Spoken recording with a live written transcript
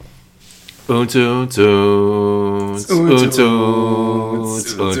How much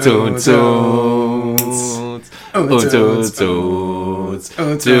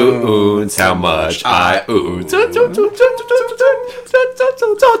I oons. Was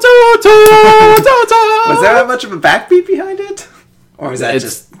there that much of a backbeat behind it? Or was that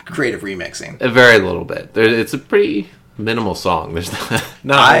just creative remixing? A very little bit. It's a pretty minimal song. There's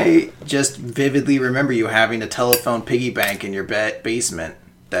not I just vividly remember you having a telephone piggy bank in your basement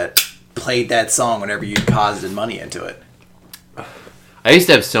that played that song whenever you deposited money into it. I used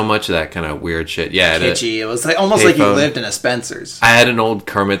to have so much of that kind of weird shit. Yeah, kitschy. It was like almost like you lived in a Spencer's. I had an old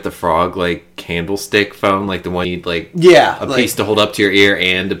Kermit the Frog like candlestick phone, like the one you'd like piece to hold up to your ear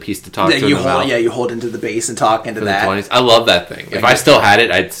and a piece to talk to in the mouth. Yeah, you hold into the bass and talk into that. 20s. I love that thing. If I still had it,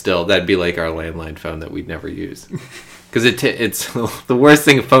 that'd be like our landline phone that we'd never use. Because it's the worst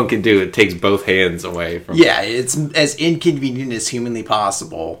thing a phone can do. It takes both hands away from. Yeah, it's as inconvenient as humanly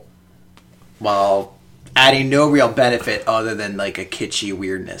possible, while adding no real benefit other than like a kitschy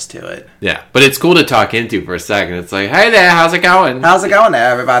weirdness to it. Yeah, but it's cool to talk into for a second. It's like, hey there, how's it going? How's it going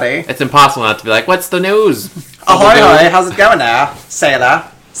there, everybody? It's impossible not to be like, what's the news? Ahoy, hoy, how's it going there, sailor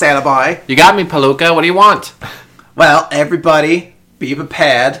boy? You got me, Palooka. What do you want? Well, everybody, be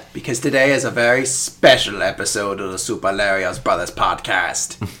prepared, because today is a very special episode of the Super Hilarious Brothers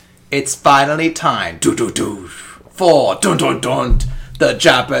podcast. It's finally time for the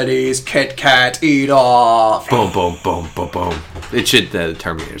Japanese Kit Kat Eat Off. Boom, boom, boom, boom, boom. It should the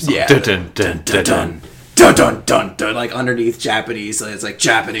Terminator song. Yeah. Dun, dun, dun, dun, dun. Dun dun dun dun, like underneath Japanese, it's like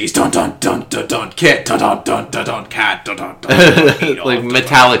Japanese dun dun dun dun dun kit dun dun dun dun dun cat dun dun dun. Like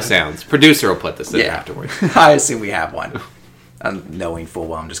metallic sounds. Producer will put this in afterwards. I assume we have one. I'm knowing full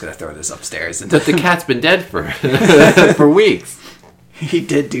well I'm just gonna throw this upstairs. But the cat's been dead for for weeks. He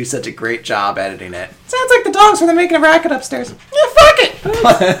did do such a great job editing it. Sounds like the dogs were making a racket upstairs. Yeah, fuck it.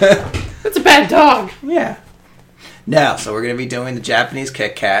 That's a bad dog. Yeah. Now, so we're going to be doing the Japanese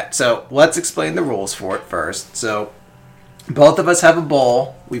Kit Kat. So let's explain the rules for it first. So both of us have a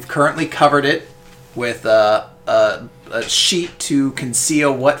bowl. We've currently covered it with a sheet to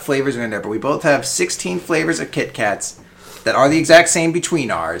conceal what flavors are in there. But we both have 16 flavors of Kit Kats that are the exact same between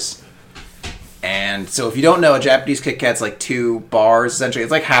ours. And so if you don't know, a Japanese Kit Kat's like 2 bars, essentially.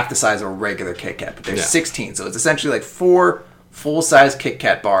 It's like half the size of a regular Kit Kat, but there's 16. So it's essentially like 4 full-size Kit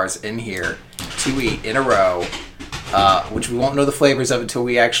Kat bars in here to eat in a row, which we won't know the flavors of until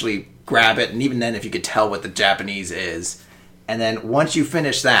we actually grab it. And even then, if you could tell what the Japanese is. And then once you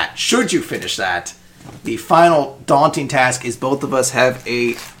finish that, should you finish that, the final daunting task is both of us have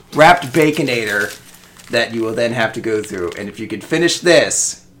a wrapped Baconator that you will then have to go through. And if you could finish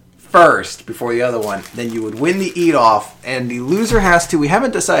this first before the other one, then you would win the eat-off, and the loser has to, we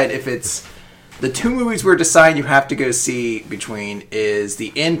haven't decided if it's, the 2 movies we're deciding you have to go see between is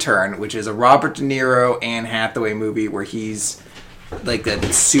The Intern, which is a Robert De Niro, Anne Hathaway movie where he's like that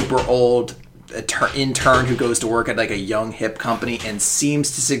super old intern who goes to work at like a young hip company and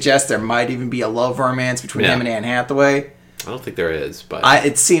seems to suggest there might even be a love romance between him and Anne Hathaway. I don't think there is, but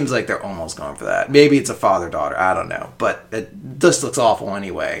it seems like they're almost going for that. Maybe it's a father-daughter, I don't know, but it just looks awful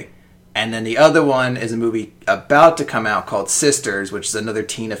anyway. And then the other one is a movie about to come out called Sisters, which is another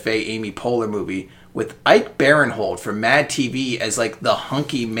Tina Fey, Amy Poehler movie with Ike Barinholtz from Mad TV as like the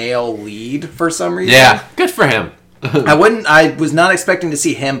hunky male lead for some reason. Yeah, good for him. I was not expecting to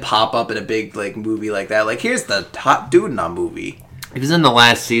see him pop up in a big like movie like that. Like, here's the hot dude in a movie. He was in the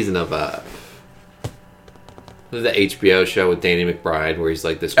last season of the HBO show with Danny McBride, where he's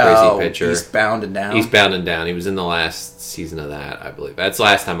like this crazy pitcher. Eastbound and Down. Eastbound and Down. He was in the last season of that, I believe. That's the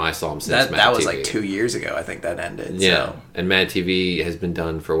last time I saw him since Mad TV. That was like 2 years ago, I think that ended. Yeah. So. And Mad TV has been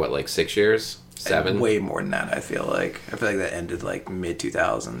done for, what, like 6 years? 7? And way more than that, I feel like. I feel like that ended like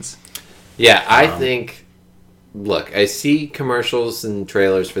mid-2000s. Yeah, I think... Look, I see commercials and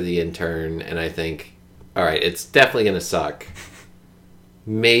trailers for The Intern, and I think, all right, it's definitely going to suck.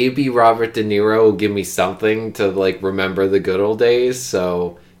 Maybe Robert De Niro will give me something to, like, remember the good old days.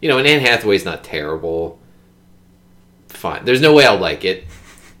 So, and Anne Hathaway's not terrible. Fine. There's no way I'll like it,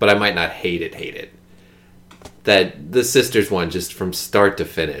 but I might not hate it. That the Sisters one, just from start to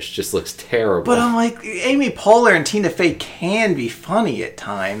finish, just looks terrible. But I'm like, Amy Poehler and Tina Fey can be funny at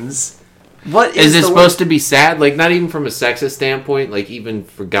times. What is it supposed to be sad? Like, not even from a sexist standpoint. Like, even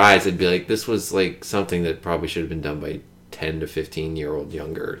for guys, I'd be like, this was, like, something that probably should have been done by 10 to 15-year-old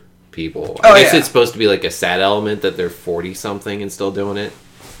younger people. I guess it's supposed to be like a sad element that they're 40-something and still doing it.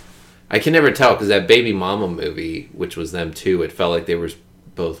 I can never tell, because that Baby Mama movie, which was them too, it felt like they were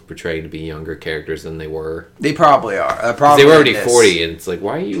both portraying to be younger characters than they were. They probably are. They were already 40, and it's like,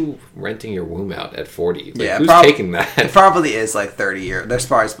 why are you renting your womb out at 40? Like, who's taking that? It probably is like 30 years. They're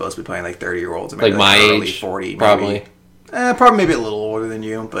probably supposed to be playing like 30-year-olds. Like my early age? 40, probably. Probably maybe a little older than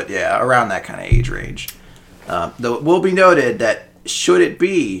you, but yeah, around that kind of age range. Though it will be noted that should it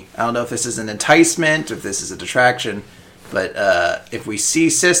be, I don't know if this is an enticement or if this is a detraction, but if we see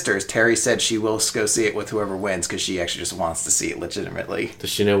Sisters, Terry said she will go see it with whoever wins because she actually just wants to see it legitimately. Does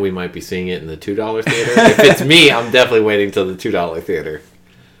she know we might be seeing it in the $2 theater? If it's me, I'm definitely waiting till the $2 theater.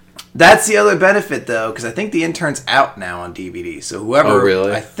 That's the other benefit, though, because I think the intern's out now on DVD. So whoever, oh,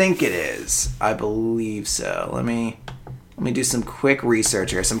 really? I think it is. I believe so. Let me do some quick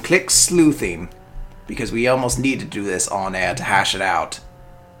research here, some quick sleuthing, because we almost need to do this on air to hash it out.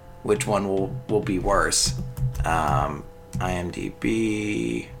 Which one will be worse?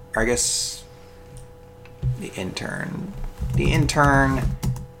 IMDb, or I guess the intern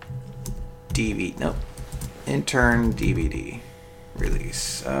DVD. Nope, intern DVD.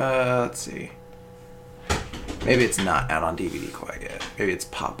 Release. Let's see. Maybe it's not out on DVD quite yet. Maybe it's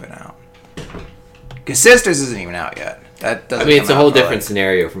popping out. Because Sisters isn't even out yet. That doesn't. I mean, it's a whole different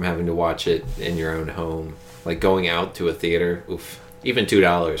scenario from having to watch it in your own home. Like going out to a theater. Oof. Even $2.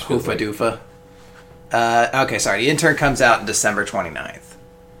 Oofa doofa. Okay, sorry. The intern comes out on December 29th.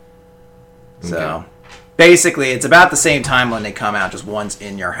 So, okay. Basically, it's about the same time when they come out. Just one's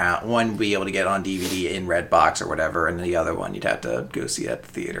in your house. One will be able to get on DVD in Redbox or whatever, and the other one you'd have to go see at the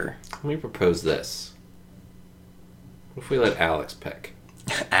theater. Let me propose this. What if we let Alex pick?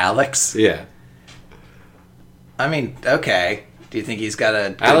 Alex? Yeah. I mean, okay. Do you think he's got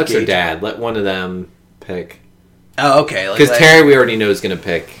a... Alex or Dad? Let one of them pick. Oh, okay. Because Terry, we already know, is going to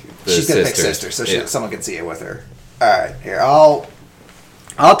pick the She's going to pick Sister, so someone can see it with her. All right, here. I'll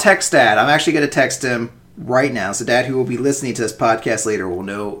text Dad. I'm actually going to text him right now. So Dad, who will be listening to this podcast later, will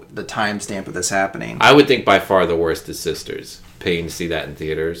know the timestamp of this happening. I would think by far the worst is Sisters. Paying to see that in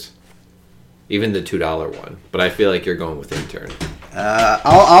theaters. Even the $2 one. But I feel like you're going with Intern.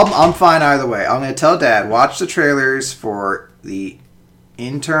 I'm fine either way. I'm going to tell Dad, watch the trailers for the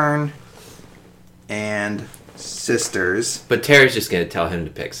Intern and Sisters. But Terry's just going to tell him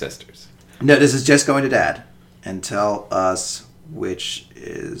to pick Sisters. No, this is just going to Dad. And tell us which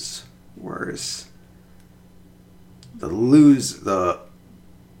is worse. The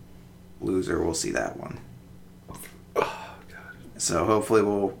loser will see that one. Oh, God. So hopefully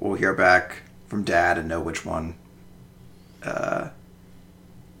we'll hear back from Dad and know which one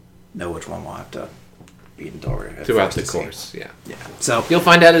we'll have to be indulged throughout the course. Yeah. So you'll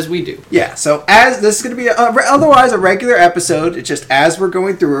find out as we do. Yeah. So as this is going to be otherwise a regular episode, it's just as we're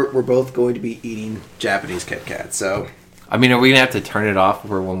going through it, we're both going to be eating Japanese Kit Kats. So. I mean, are we going to have to turn it off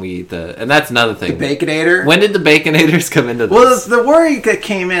for when we eat the... And that's another thing. The Baconator? When did the Baconators come into this? Well, the worry that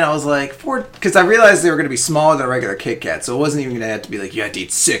came in, I was like... Because I realized they were going to be smaller than a regular Kit Kat, so it wasn't even going to have to be like, you have to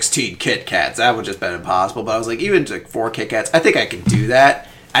eat 16 Kit Kats. That would just been impossible. But I was like, even like 4 Kit Kats, I think I can do that.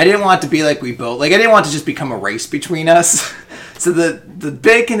 I didn't want it to be like we both... Like, I didn't want it to just become a race between us. So the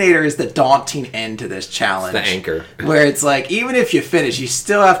Baconator is the daunting end to this challenge. It's the anchor. Where it's like, even if you finish, you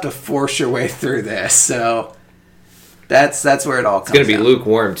still have to force your way through this, so... That's where it all comes. It's going to be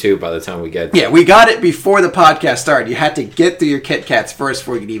lukewarm, too, by the time we get there. Yeah, we got it before the podcast started. You had to get through your Kit Kats first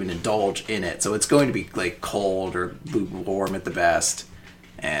before you could even indulge in it. So it's going to be, like, cold or lukewarm at the best.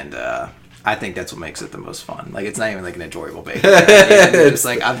 And I think that's what makes it the most fun. Like, it's not even, like, an enjoyable bacon. It's just,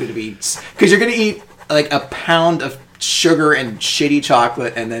 like, I'm going to be... Because you're going to eat, like, a pound of sugar and shitty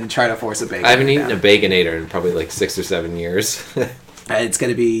chocolate and then try to force a bacon. I haven't eaten a Baconator in probably, like, 6 or 7 years. It's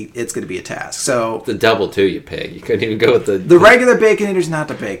gonna be a task. So the double too, you pig. You couldn't even go with the regular Baconator's not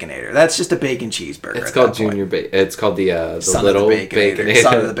the Baconator. That's just a bacon cheeseburger. It's called Junior It's called the Son little of the Baconator.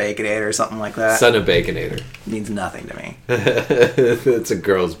 Son of the Baconator or something like that. Son of Baconator means nothing to me. It's a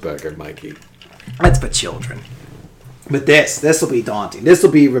girl's burger, Mikey. That's for children. But this will be daunting. This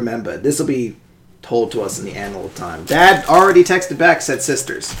will be remembered. This will be told to us in the annal of time. Dad already texted back, said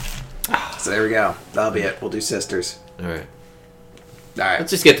Sisters. So there we go. That'll be it. We'll do Sisters. All right. All right.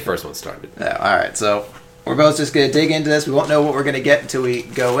 Let's just get the first one started. Yeah, all right. So we're both just going to dig into this. We won't know what we're going to get until we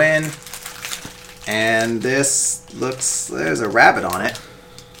go in. And this looks... There's a rabbit on it.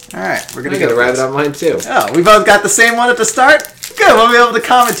 All right. We're going to get a rabbit on mine, too. Oh, we both got the same one at the start? Good. We'll be able to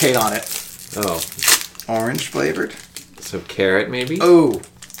commentate on it. Oh. Orange flavored. So carrot, maybe? Oh.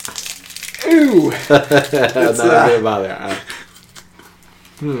 Ooh. Not gonna bother.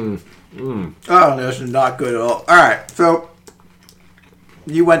 Oh, no, this is not good at all. All right. So...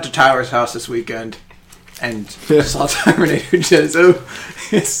 You went to Tyler's house this weekend and saw Terminator Genesis. Oh,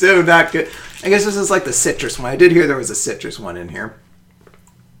 it's so not good. I guess this is like the citrus one. I did hear there was a citrus one in here.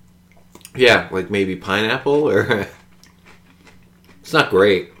 Yeah, like maybe pineapple or... It's not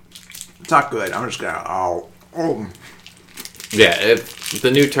great. It's not good. I'm just gonna... Oh. Yeah,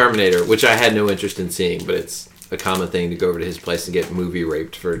 the new Terminator, which I had no interest in seeing, but it's a common thing to go over to his place and get movie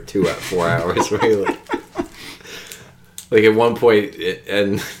raped for 4 hours. Where you're like at one point,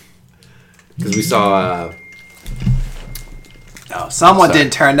 and because we saw... someone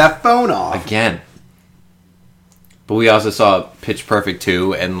didn't turn that phone off. Again. But we also saw Pitch Perfect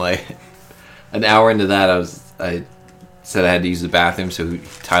 2, and like an hour into that, I said I had to use the bathroom, so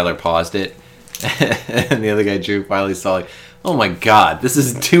Tyler paused it. And the other guy, Drew, finally saw like, oh my god, this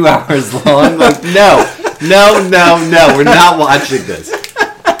is 2 hours long. Like, no, we're not watching this.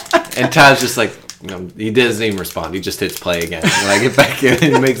 And Tyler's just like, he doesn't even respond. He just hits play again. When I get back in,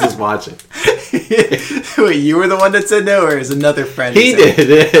 he makes us watch it. Wait, you were the one that said no, or is another friend? He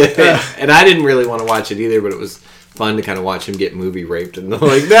did. And I didn't really want to watch it either, but it was fun to kind of watch him get movie raped. And I'm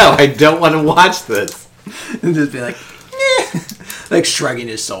like, no, I don't want to watch this. And just be like, like shrugging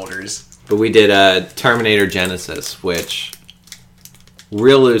his shoulders. But we did Terminator Genesis, which,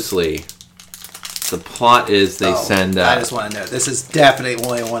 real loosely, the plot is they send... I just want to know, this is definitely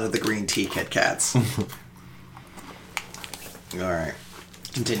only one of the green tea Kit Kats. Alright.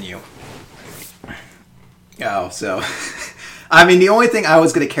 Continue. Oh, so... I mean, the only thing I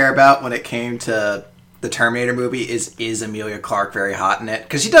was going to care about when it came to the Terminator movie is Emilia Clarke very hot in it?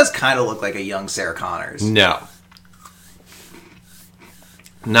 Because she does kind of look like a young Sarah Connors. No.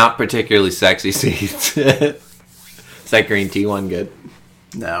 Not particularly sexy scenes. Is that green tea one good?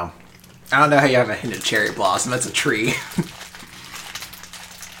 No. I don't know how you have a hint of cherry blossom. That's a tree.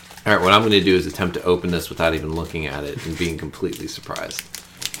 Alright, what I'm going to do is attempt to open this without even looking at it and being completely surprised.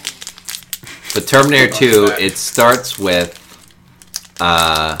 But Terminator 2, it starts with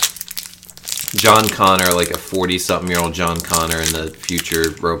John Connor, like a 40-something-year-old John Connor in the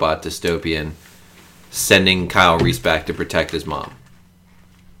future robot dystopian, sending Kyle Reese back to protect his mom.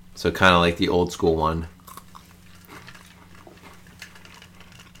 So kind of like the old school one.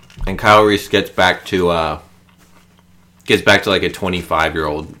 And Kyle Reese gets back to like a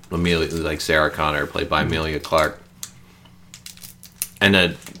 25-year-old Amelia, like Sarah Connor, played by Emilia Clarke.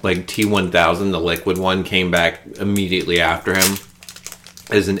 And like T-1000, the liquid one, came back immediately after him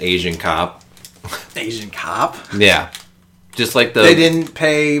as an Asian cop. Asian cop? Yeah. Just like They didn't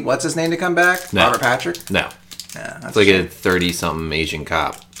pay, what's his name to come back? No. Robert Patrick? No. Yeah, that's it's like a 30-something Asian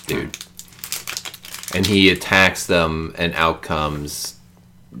cop dude. And he attacks them, and out comes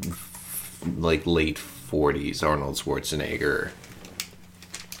like late 40s Arnold Schwarzenegger.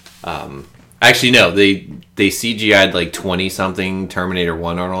 Actually, no, they CGI'd like 20-something Terminator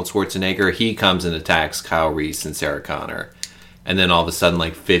 1 Arnold Schwarzenegger. He comes and attacks Kyle Reese and Sarah Connor. And then all of a sudden,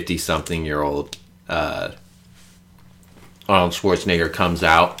 like 50-something-year-old Arnold Schwarzenegger comes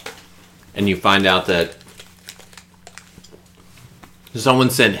out. And you find out that someone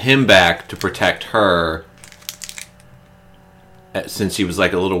sent him back to protect her since she was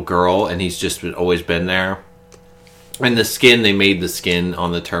like a little girl, and he's just always been there. And the skin, they made the skin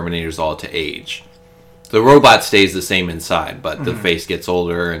on the Terminators all to age. The robot stays the same inside, but the face gets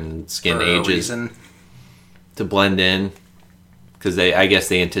older and skin ages to blend in. Because I guess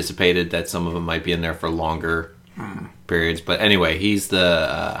they anticipated that some of them might be in there for longer periods. But anyway, he's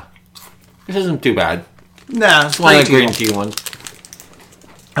the... This isn't too bad. Nah, it's one of the green tea ones.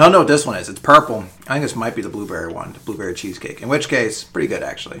 I don't know what this one is. It's purple. I think this might be the blueberry one, the blueberry cheesecake. In which case, pretty good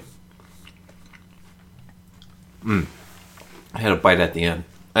actually. I had a bite at the end.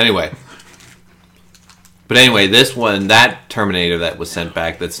 Anyway. But anyway, this one, that Terminator that was sent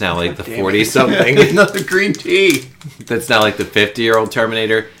back, that's now like the 40-something. Another green tea. That's now like the 50-year-old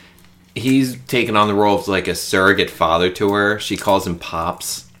Terminator. He's taken on the role of like a surrogate father to her. She calls him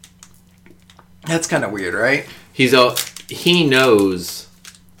Pops. That's kind of weird, right? He knows...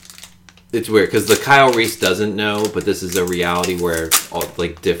 It's weird, because the Kyle Reese doesn't know, but this is a reality where all,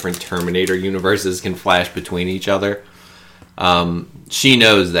 like, different Terminator universes can flash between each other. She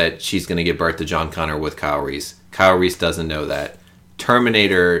knows that she's going to give birth to John Connor with Kyle Reese. Kyle Reese doesn't know that.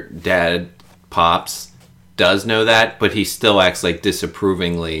 Terminator dad, Pops, does know that, but he still acts, like,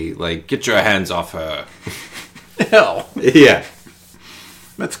 disapprovingly, like, get your hands off her. Hell. Yeah.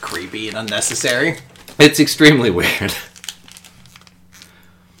 That's creepy and unnecessary. It's extremely weird.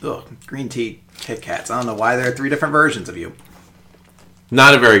 Ugh, green tea Kit Kats. I don't know why there are 3 different versions of you.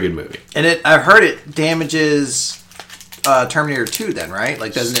 Not a very good movie. And I've heard it damages Terminator 2 then, right?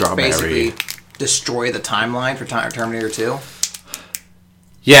 Like, doesn't it basically destroy the timeline for Terminator 2?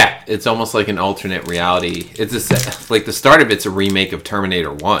 Yeah, it's almost like an alternate reality. It's like the start of it's a remake of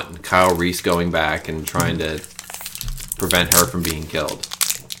Terminator 1. Kyle Reese going back and trying to prevent her from being killed.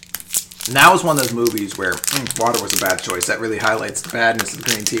 And that was one of those movies where water was a bad choice. That really highlights the badness of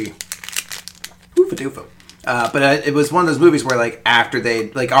green tea. Oofa doofa. But it was one of those movies where, like, after they,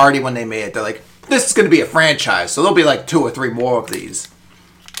 like, already when they made it, they're like, this is going to be a franchise, so there'll be, like, 2 or 3 more of these.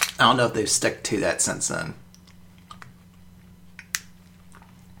 I don't know if they've stuck to that since then.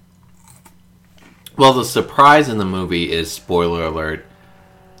 Well, the surprise in the movie is, spoiler alert,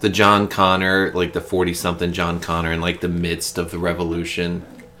 the John Connor, like the 40-something John Connor in, like, the midst of the revolution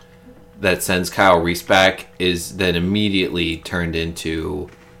that sends Kyle Reese back is then immediately turned into,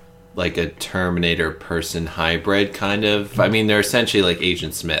 like, a Terminator person hybrid, kind of. I mean, they're essentially like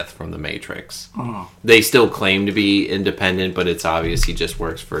Agent Smith from The Matrix. They still claim to be independent, but it's obvious he just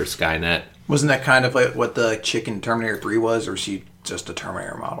works for Skynet. Wasn't that kind of like what the chick in Terminator 3 was, or was she just a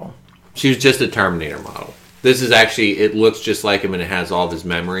Terminator model? She was just a Terminator model. This is actually, it looks just like him and it has all of his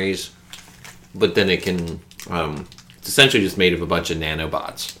memories, but then it can, it's essentially just made of a bunch of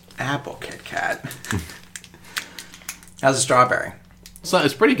nanobots. Apple Kit Kat. How's the strawberry? So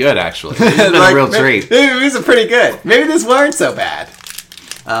it's pretty good, actually. It's been like, a real treat. These are pretty good. Maybe these weren't so bad.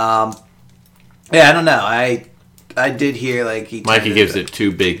 Yeah, I don't know. I did hear, like, Mikey gives it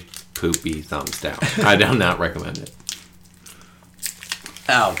 2 big poopy thumbs down. I do not recommend it.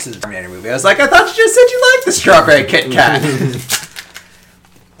 Oh, to the Terminator movie. I was like, I thought you just said you liked the strawberry Kit Kat.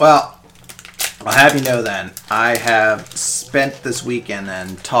 Well, I'll have you know then, I have spent this weekend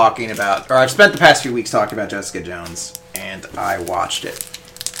then talking about, or I've spent the past few weeks talking about Jessica Jones, and I watched it.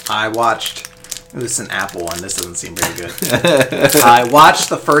 This is an Apple one, this doesn't seem very good. I watched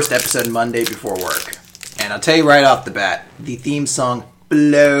the first episode Monday before work, and I'll tell you right off the bat, the theme song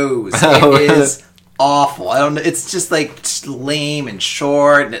blows. It is awful. I don't know, it's just like lame and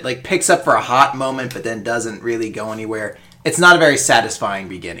short, and it like picks up for a hot moment, but then doesn't really go anywhere. It's not a very satisfying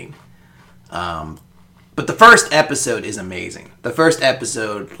beginning. But the first episode is amazing. The first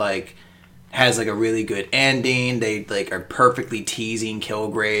episode, like, has, like, a really good ending. They, like, are perfectly teasing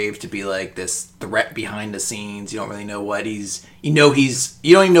Kilgrave to be, like, this threat behind the scenes. You don't really know what he's... You don't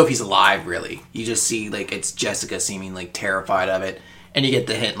even know if he's alive, really. You just see, like, it's Jessica seeming, like, terrified of it. And you get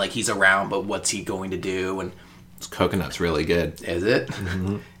the hint, like, he's around, but what's he going to do? And this coconut's really good. Is it?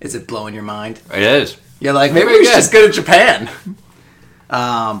 Mm-hmm. Is it blowing your mind? It is. You're like, maybe we should just go to Japan.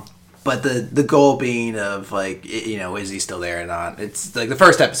 But the goal being of, like, you know, is he still there or not? It's, like, the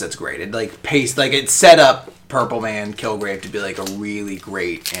first episode's great. It, like, paced, like, it set up Purple Man Kilgrave to be, like, a really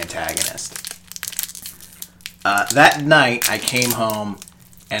great antagonist. That night, I came home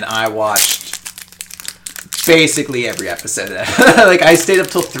and I watched basically every episode. Like, I stayed up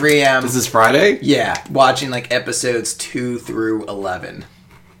till 3 a.m. This is Friday? Yeah, watching, like, episodes 2 through 11.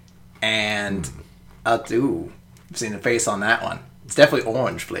 And, I've seen the face on that one. It's definitely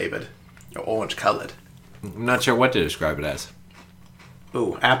orange flavored. Or orange colored. I'm not sure what to describe it as.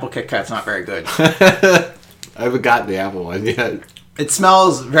 Ooh, apple Kit Kat's not very good. I haven't gotten the apple one yet. It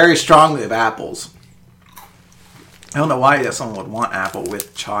smells very strongly of apples. I don't know why someone would want apple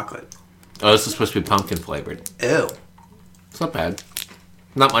with chocolate. Oh, this is supposed to be pumpkin flavored. Ew. It's not bad.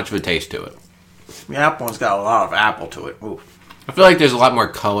 Not much of a taste to it. The apple one's got a lot of apple to it. Ooh. I feel like there's a lot more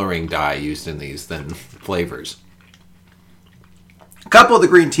coloring dye used in these than flavors. A couple of the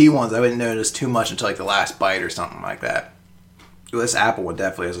green tea ones I wouldn't notice too much until like the last bite or something like that. Ooh, this apple one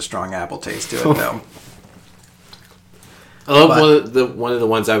definitely has a strong apple taste to it, though. I love one of the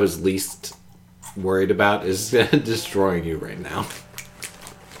ones I was least worried about is destroying you right now.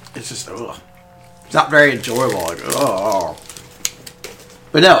 It's just, ugh. It's not very enjoyable. Like, ugh.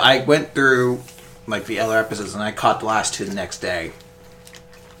 But no, I went through like the other episodes and I caught the last 2 the next day.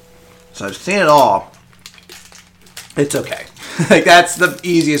 So I've seen it all. It's okay. Like, that's the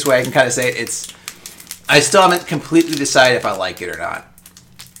easiest way I can kind of say it. I still haven't completely decided if I like it or not.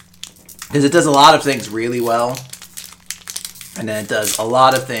 Because it does a lot of things really well. And then it does a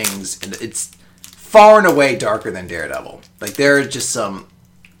lot of things. And it's far and away darker than Daredevil. Like, there are just some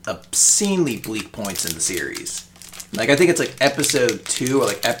obscenely bleak points in the series. Like, I think it's like episode 2 or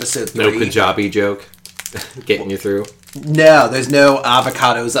like episode 3. No Kajabi joke getting you through? No, there's no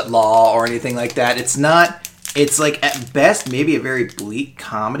avocados at law or anything like that. It's not... It's like, at best, maybe a very bleak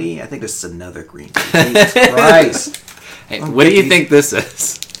comedy. I think this is another green tea. Jesus Christ. Hey, what do you think this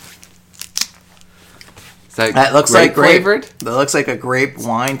is? Is that looks like grape flavored? That looks like a grape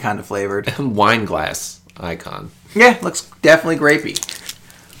wine kind of flavored. Wine glass icon. Yeah, looks definitely grapey.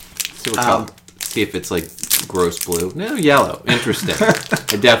 See if it's like gross blue. No, yellow. Interesting.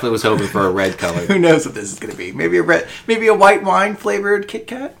 I definitely was hoping for a red color. Who knows what this is going to be? Maybe a white wine flavored Kit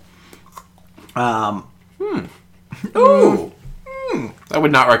Kat? Ooh. I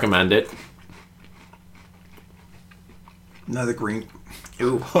would not recommend it. Another green.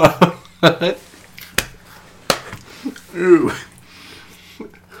 Ooh. Ooh.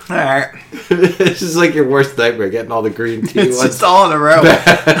 Alright. This is like your worst nightmare, getting all the green tea It's ones. just all in a row.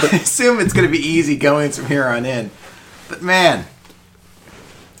 I assume it's going to be easy going from here on in. But man,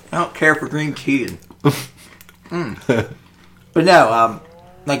 I don't care for green tea. But no,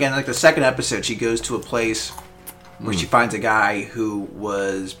 like in like the second episode, she goes to a place where she finds a guy who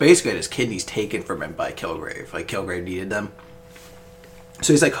was basically had his kidneys taken from him by Kilgrave. Like Kilgrave needed them.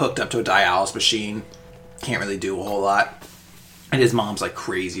 So he's like hooked up to a dialysis machine. Can't really do a whole lot. And his mom's like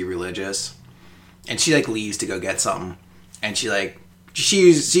crazy religious. And she like leaves to go get something. And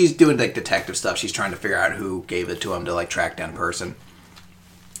she's doing like detective stuff. She's trying to figure out who gave it to him to like track down a person.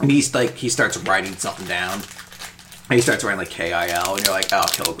 And he starts writing something down. And he starts writing like K-I-L. And you're like, oh,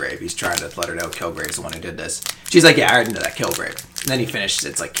 Kilgrave. He's trying to let her know Kilgrave's the one who did this. She's like, yeah, I already know that, Kilgrave. And then he finishes,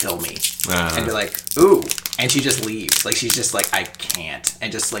 it's like, kill me. And you're like, ooh. And she just leaves. Like, she's just like, I can't.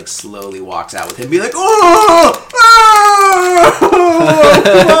 And just like slowly walks out with him. Be like, oh,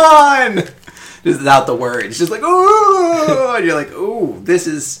 come on. Just without the words. Just like, oh. And you're like, ooh, this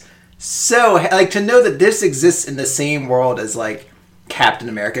is so... Like, to know that this exists in the same world as like Captain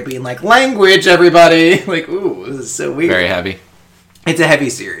America being like, language, everybody. Like, ooh, this is so weird. Very heavy. It's a heavy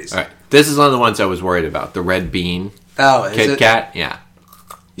series. All right. This is one of the ones I was worried about. The red bean. Oh, is Kit it? Kat? Yeah.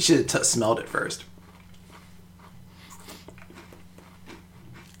 You should have smelled it first.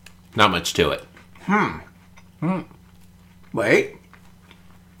 Not much to it. Wait.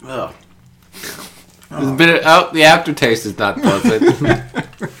 Ugh. There's a bit of, the aftertaste is not pleasant.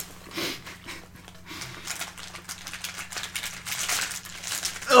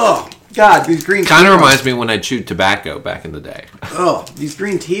 Oh, God, these green tea Kind of ones. reminds me when I chewed tobacco back in the day. Oh, these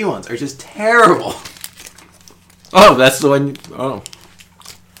green tea ones are just terrible. Oh, that's the one. Oh.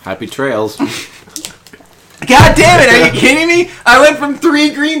 Happy trails. God damn it, are you kidding me? I went from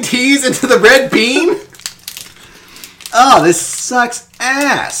 3 green teas into the red bean? Oh, this sucks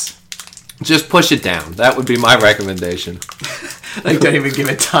ass. Just push it down. That would be my recommendation. Like, don't even give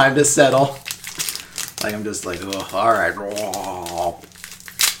it time to settle. Like, I'm just like, oh, alright.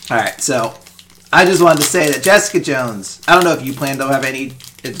 Alright, so, I just wanted to say that Jessica Jones, I don't know if you plan to have any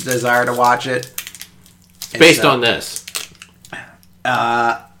desire to watch it. Based on this.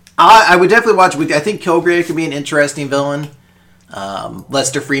 I would definitely watch it. I think Kilgrave could be an interesting villain.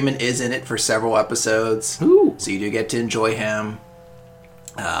 Lester Freeman is in it for several episodes. Ooh. So you do get to enjoy him.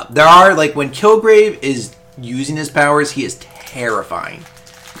 There are, like, when Kilgrave is using his powers, he is terrifying.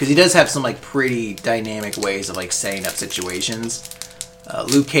 Because he does have some, like, pretty dynamic ways of, like, setting up situations.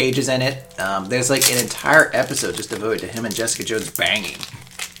 Luke Cage is in it. There's, like, an entire episode just devoted to him and Jessica Jones banging.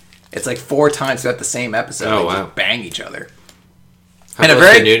 It's, like, 4 times throughout the same episode. Oh, they wow. just bang each other. How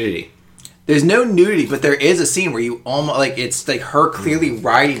about the nudity? There's no nudity, but there is a scene where you almost, like, it's, like, her clearly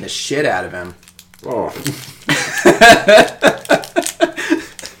riding the shit out of him. Oh.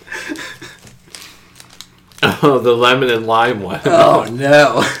 Oh, the lemon and lime one. Oh,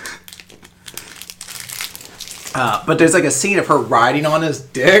 no. But there's, like, a scene of her riding on his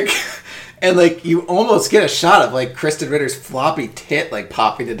dick, and, like, you almost get a shot of, like, Kristen Ritter's floppy tit, like,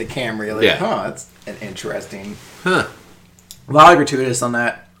 popping into camera. You're like, Yeah. huh, that's an interesting... Huh. A lot of gratuitous on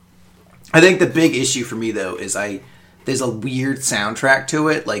that. I think the big issue for me, though, is there's a weird soundtrack to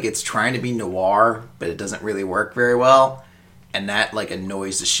it. Like, it's trying to be noir, but it doesn't really work very well. And that, like,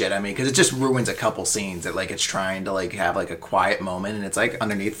 annoys the shit out of me, because it just ruins a couple scenes that, like, it's trying to, like, have, like, a quiet moment, and it's, like,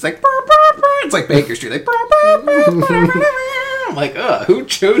 underneath, it's, like, burr, burr, burr. It's like Baker Street, like, burr, burr, burr, burr, burr, burr. I'm like, ugh, who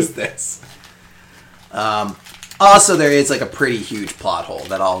chose this? Also, there is, like, a pretty huge plot hole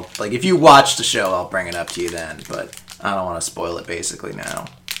that I'll, like, if you watch the show, I'll bring it up to you then, but I don't want to spoil it basically now.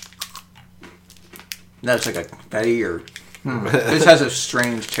 That's like a Betty or... This has a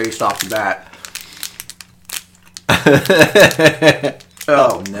strange taste off the bat.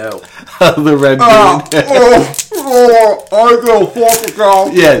 Oh, no. The red bean. I go fuck it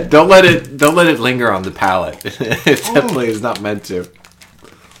down. Yeah, don't let it linger on the palate. It definitely is not meant to.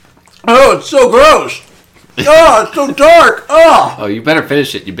 Oh, it's so gross. Oh, it's so dark. Oh. Oh, you better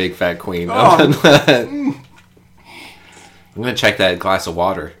finish it, you big fat queen. Oh. I'm gonna check that glass of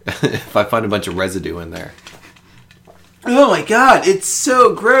water if I find a bunch of residue in there. Oh my god, it's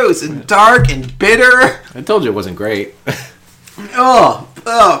so gross and dark and bitter. I told you it wasn't great. Oh,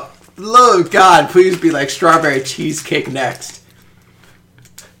 Lord God, please be like strawberry cheesecake next.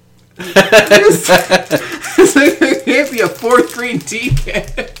 It can't be a 4th green tea can.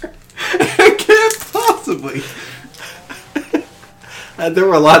 It can't possibly. There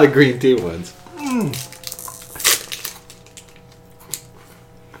were a lot of green tea ones.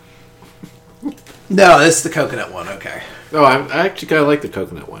 No, this is the coconut one, okay. Oh, I actually kind of like the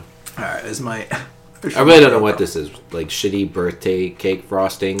coconut one. Alright. right, this might... I really don't know what this is. Like shitty birthday cake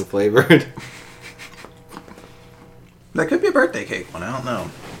frosting flavored. That could be a birthday cake one. I don't know.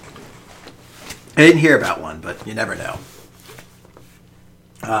 I didn't hear about one, but you never know.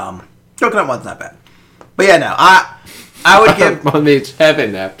 Coconut one's not bad. But yeah, no. I would give... I mean, it's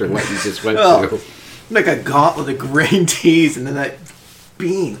heaven after what you just went through. Like a gauntlet of green teas and then that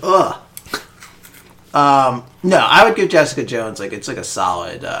bean. Ugh. No, I would give Jessica Jones, like, it's like a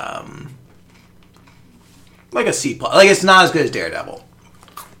solid... like a C+. Like, it's not as good as Daredevil.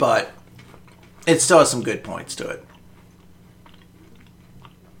 But it still has some good points to it.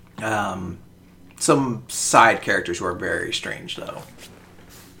 Some side characters who are very strange, though.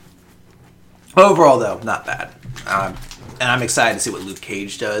 Overall, though, not bad. And I'm excited to see what Luke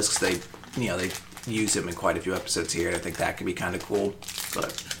Cage does, because they use him in quite a few episodes here, and I think that could be kind of cool.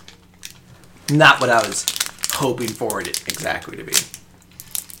 But not what I was hoping for it exactly to be.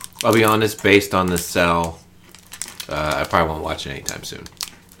 I'll be honest, based on the Cell, I probably won't watch it anytime soon.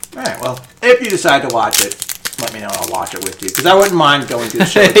 Alright, well, if you decide to watch it, let me know and I'll watch it with you. Because I wouldn't mind going through the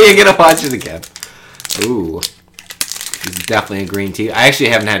show. You're going to watch it again. Ooh. It's definitely a green tea. I actually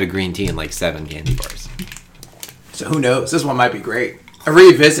haven't had a green tea in like 7 candy bars. So who knows? This one might be great. A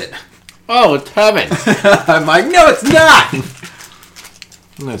revisit. Oh, it's heaven. I'm like, no, it's not!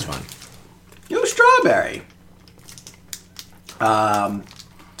 That's fine. No strawberry.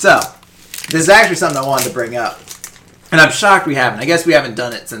 So, this is actually something I wanted to bring up. And I'm shocked we haven't. I guess we haven't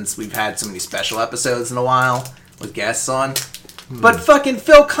done it since we've had so many special episodes in a while with guests on. But fucking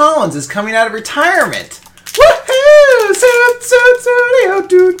Phil Collins is coming out of retirement. Woohoo!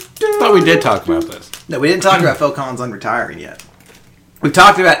 I thought we did talk about this. No, we didn't talk about Phil Collins unretiring yet. We've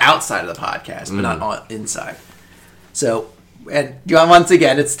talked about outside of the podcast, but not inside. So, and once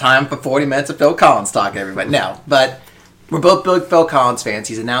again, it's time for 40 minutes of Phil Collins talk, everybody. No, but we're both big Phil Collins fans.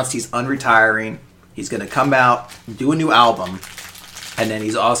 He's announced he's unretiring. He's going to come out, do a new album, and then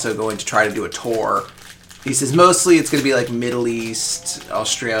he's also going to try to do a tour. He says mostly it's going to be like Middle East,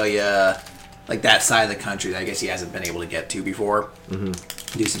 Australia, like that side of the country that I guess he hasn't been able to get to before.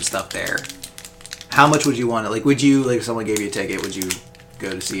 Mm-hmm. Do some stuff there. How much would you want to, like, would you, like, if someone gave you a ticket, would you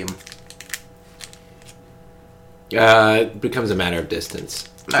go to see him? It becomes a matter of distance.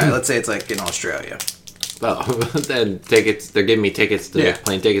 All right, let's say it's like in Australia. Oh, then tickets. They're giving me tickets to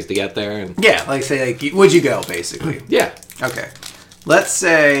plane tickets to get there, and yeah, like say like would you go basically? Yeah. Okay. Let's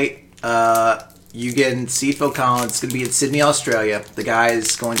say you can see Phil Collins. It's going to be in Sydney, Australia. The guy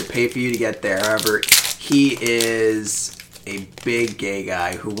is going to pay for you to get there. However, he is a big gay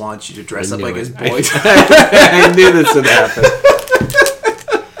guy who wants you to dress up like his boy. I knew this would happen.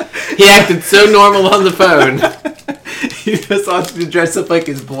 He acted so normal on the phone. He just wants you to dress up like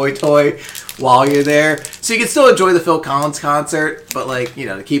his boy toy while you're there. So you can still enjoy the Phil Collins concert, but like, you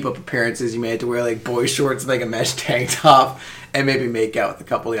know, to keep up appearances, you may have to wear like boy shorts and like a mesh tank top and maybe make out with a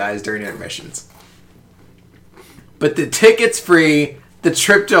couple of guys during intermissions. But the ticket's free. The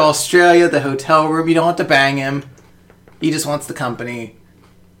trip to Australia, the hotel room, you don't have to bang him. He just wants the company.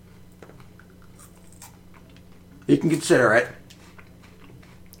 You can consider it.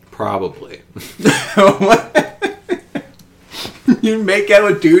 Probably. What? You make out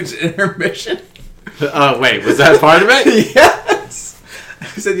with dudes in intermission? Oh, wait. Was that part of it? Yes. I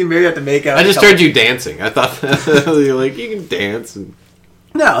said you maybe have to make out. I just heard you dancing. I thought you're like, you can dance. And...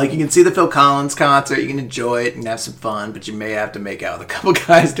 No, like you can see the Phil Collins concert. You can enjoy it and have some fun, but you may have to make out with a couple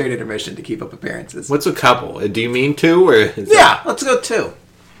guys during intermission to keep up appearances. What's a couple? Do you mean two? Or yeah, let's go two.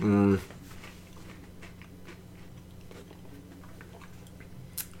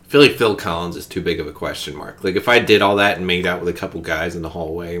 I feel like Phil Collins is too big of a question mark. Like, if I did all that and made out with a couple guys in the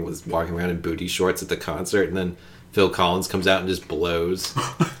hallway and was walking around in booty shorts at the concert, and then Phil Collins comes out and just blows.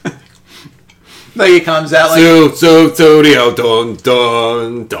 Like, he comes out like... dun, dun,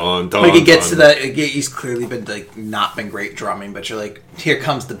 dun, dun, like, he gets to that... He's clearly been, like, not been great drumming, but you're like, here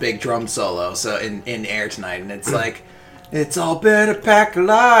comes the big drum solo, so in Air Tonight, and it's like, it's all been a pack of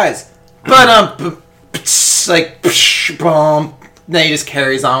lies. But, like, boom... Then he just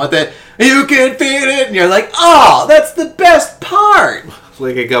carries on with it. You can feel it, and you're like, "Oh, that's the best part."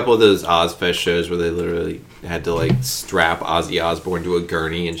 Like a couple of those Ozfest shows where they literally had to like strap Ozzy Osbourne to a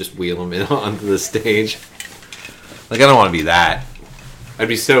gurney and just wheel him in onto the stage. Like, I don't want to be that. I'd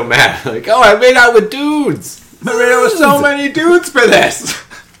be so mad. Like, oh, I made out with dudes. I made out with so many dudes for this.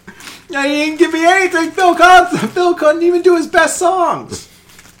 Now you didn't give me anything. Phil couldn't even do his best songs.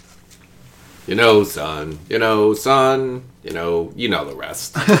 You know, son. You know, son. You know the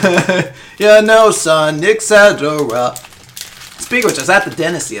rest. You know, son, etc. Speaking of which, I was at the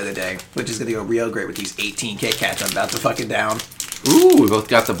dentist the other day, which is going to go real great with these 18 Kit Kats I'm about to fucking down. Ooh, we both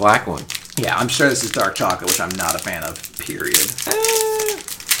got the black one. Yeah, I'm sure this is dark chocolate, which I'm not a fan of, period.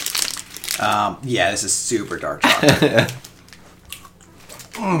 Yeah, this is super dark chocolate.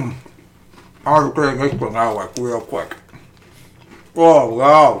 I'll clean this one out like real quick. Oh,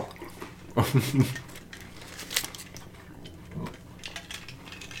 wow.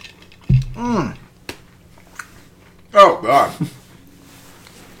 Oh, God.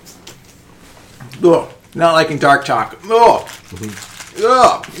 Ugh, not liking dark chocolate. Ugh.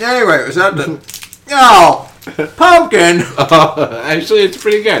 Ugh. Anyway, is that the... Oh, pumpkin. Actually, it's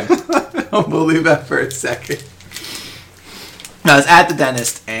pretty good. Don't believe that for a second. I was at the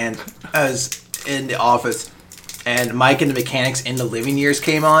dentist, and I was in the office, and Mike and the Mechanics in the Living Years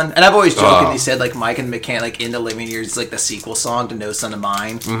came on. And I've always jokingly said, like, Mike and the Mechanic, like, in the Living Years is like the sequel song to No Son of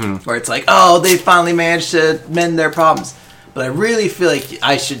Mine, where it's like, oh, they finally managed to mend their problems. But I really feel like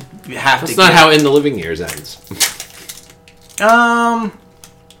I should have to. That's not how In the Living Years ends.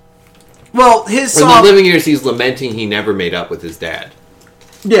 Well, his song. In the Living Years, he's lamenting he never made up with his dad.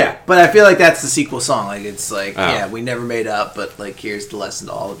 Yeah, but I feel like that's the sequel song. Like, it's like, yeah, we never made up, but, like, here's the lesson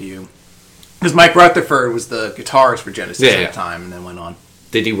to all of you. Because Mike Rutherford was the guitarist for Genesis at the time, and then went on.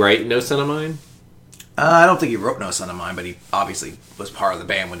 Did he write No Son of Mine? I don't think he wrote No Son of Mine, but he obviously was part of the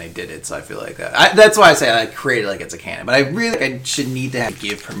band when they did it, so I feel like that. That's why I say I created like it's a canon. But I really think I should need to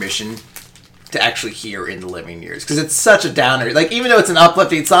give permission to actually hear In the Living Years. Because it's such a downer. Like, even though it's an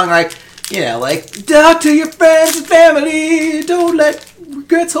uplifting song, like, you know, like, talk to your friends and family, don't let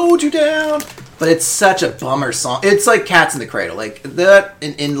regrets hold you down. But it's such a bummer song. It's like Cats in the Cradle. Like, that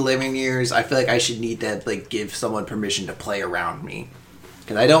in the Living Years, I feel like I should need to, like, give someone permission to play around me.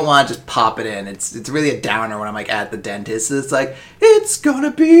 Because I don't want to just pop it in. It's really a downer when I'm, like, at the dentist. It's like, it's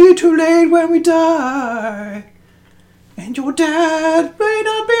gonna be too late when we die. And your dad may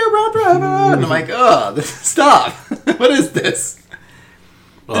not be around forever. And I'm like, oh, stop. What is this?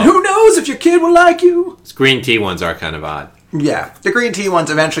 Well, and who knows if your kid will like you? These green tea ones are kind of odd. Yeah. The green tea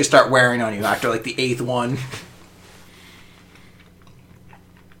ones eventually start wearing on you after, like, the 8th one.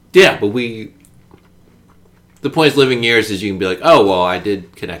 Yeah, but the point of Living Years is you can be like, oh, well, I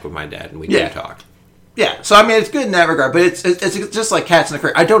did connect with my dad and we did talk. Yeah, so I mean, it's good in that regard, but it's just like Cats in the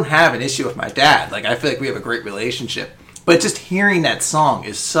Cradle. I don't have an issue with my dad. Like, I feel like we have a great relationship. But just hearing that song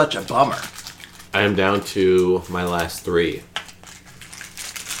is such a bummer. I am down to my last 3.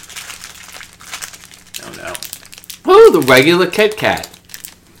 Oh, no. Oh, the regular Kit Kat.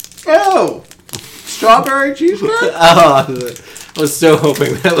 Oh! Strawberry cheeseburger? Oh, I was so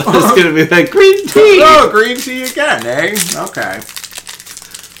hoping that was going to be like green tea. Oh, green tea again, eh? Okay.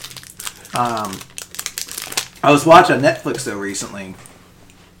 I was watching Netflix, though, recently.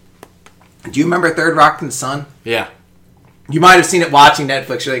 Do you remember Third Rock from the Sun? Yeah. You might have seen it watching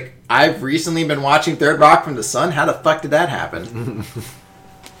Netflix. You're like, I've recently been watching Third Rock from the Sun? How the fuck did that happen?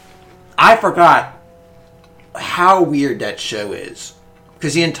 I forgot how weird that show is.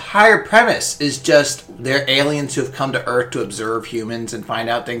 Because the entire premise is just they're aliens who have come to Earth to observe humans and find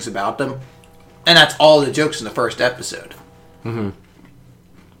out things about them. And that's all the jokes in the first episode. Mm-hmm.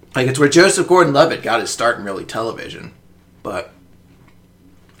 Like, it's where Joseph Gordon-Levitt got his start in really television. But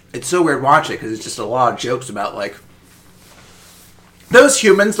it's so weird watching it because it's just a lot of jokes about, like, those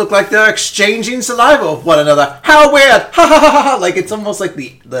humans look like they're exchanging saliva with one another. How weird! Ha ha ha ha! Like, it's almost like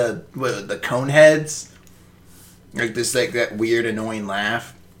the Coneheads. Like, this, like, that weird, annoying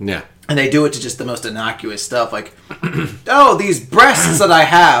laugh. Yeah. And they do it to just the most innocuous stuff. Like, oh, these breasts that I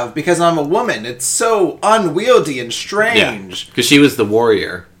have because I'm a woman. It's so unwieldy and strange. Because she was the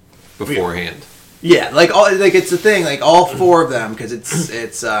warrior beforehand. Yeah, like it's the thing. Like, all 4 of them, because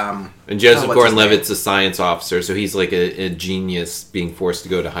it's And Joseph Gordon-Levitt's a science officer, so he's like a genius being forced to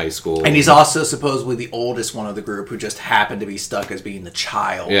go to high school. And he's also supposedly the oldest one of the group who just happened to be stuck as being the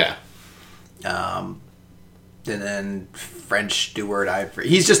child. Yeah. And then French Stewart,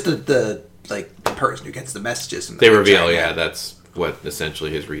 he's just the person who gets the messages. From they reveal, that's what essentially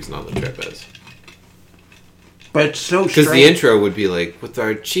his reason on the trip is. But it's so strange. Because the intro would be like, with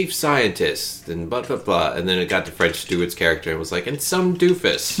our chief scientist, and blah, blah, blah. And then it got to French Stewart's character and was like, and some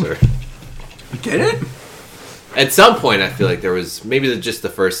doofus. Or... Did it? At some point, I feel like there was, maybe just the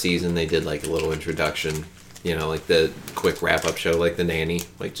first season, they did like a little introduction. You know, like the quick wrap-up show, like The Nanny.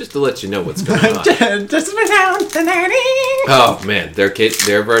 Like, just to let you know what's going on. Just around The Nanny! Oh, man.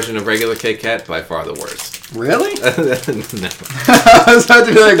 Their version of regular Kit Kat, by far the worst. Really? No. I was about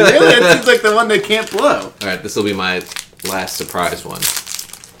to be like, really? That seems like the one they can't blow. Alright, this will be my last surprise one.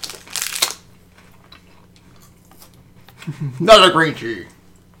 Not a green tea.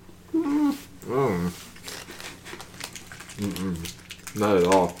 Not at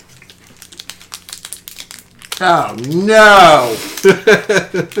all. Oh, no!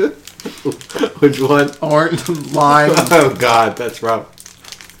 Which one? Orange lime. Oh, God, that's rough.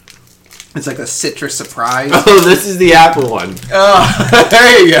 It's like a citrus surprise. Oh, this is the apple one. Oh,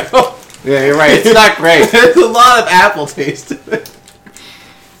 there you go. Yeah, you're right. It's not great. There's a lot of apple taste to it.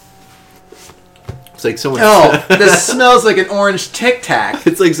 It's like someone... Oh, this smells like an orange Tic Tac.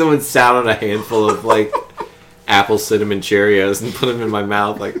 It's like someone sat on a handful of, like, apple cinnamon Cheerios and put them in my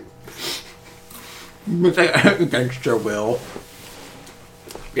mouth, like... Against your will.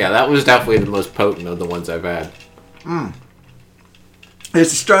 Yeah, that was definitely the most potent of the ones I've had.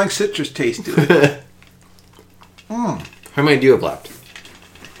 There's a strong citrus taste to it. How many do you have left?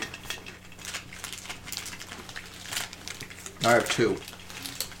 I have 2.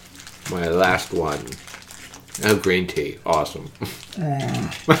 My last one. Oh, green tea. Awesome.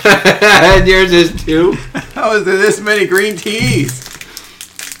 And yours is 2? How is there this many green teas?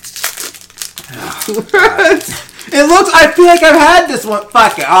 It looks... I feel like I've had this one.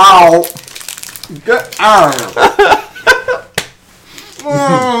 Fuck it. Oh. Good. Oh.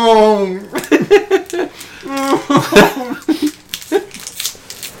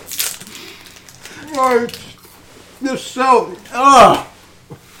 You're so... Ugh.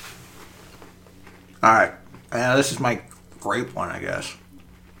 Alright. This is my grape one, I guess.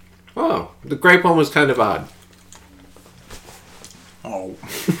 Oh, the grape one was kind of odd. Oh.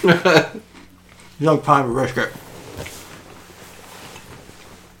 You don't have time to risk it.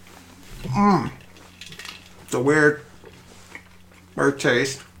 It's a weird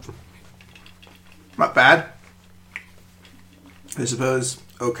taste. Not bad. I suppose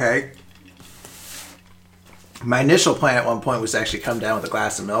okay. My initial plan at one point was to actually come down with a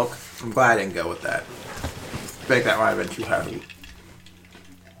glass of milk. I'm glad I didn't go with that. I think that might have been too heavy.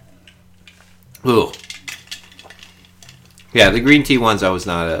 Ooh. Yeah, the green tea ones I was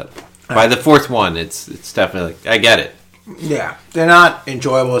not a... By the fourth one, it's definitely... I get it. Yeah. They're not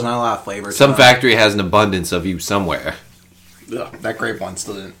enjoyable. There's not a lot of flavor. Some factory has an abundance of you somewhere. Ugh, that grape one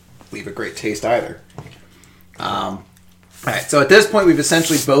still didn't leave a great taste either. Alright, so at this point we've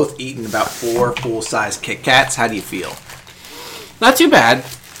essentially both eaten about 4 full-size Kit Kats. How do you feel? Not too bad.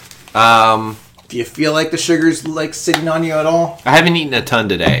 Do you feel like the sugar's like sitting on you at all? I haven't eaten a ton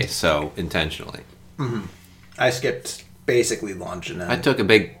today, so intentionally. Mm-hmm. I skipped basically lunch and then... I took a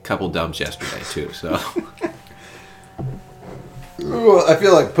big couple dumps yesterday, too, so... Ooh, I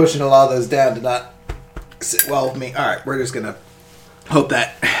feel like pushing a lot of those down did not sit well with me. Alright, we're just gonna hope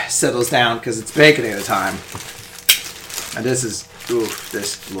that settles down because it's Baconator time. And this is... Oof,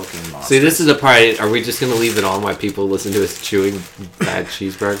 this looking monster. See, this is a part... Are we just going to leave it on while people listen to us chewing bad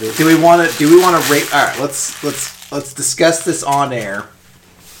cheeseburgers? Do we want to rate... Alright, let's discuss this on air.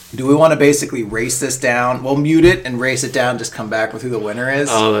 Do we want to basically race this down? We'll mute it and race it down, just come back with who the winner is.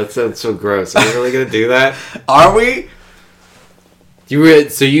 Oh, that sounds so gross. Are we really going to do that? Are we?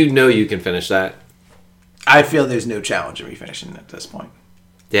 So you know you can finish that? I feel there's no challenge in me finishing at this point.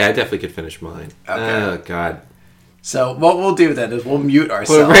 Yeah, I definitely could finish mine. Okay. Oh, God. So what we'll do then is we'll mute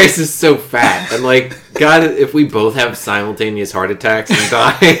ourselves. Well, the race is so fat. And, like, God, if we both have simultaneous heart attacks and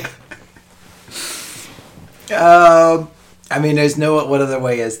die... I mean, there's no... What other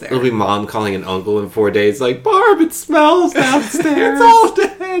way is there? It'll be Mom calling an uncle in 4 days, like, Barb, it smells downstairs. It's all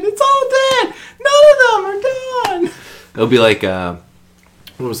dead. It's all dead. None of them are done. It'll be like,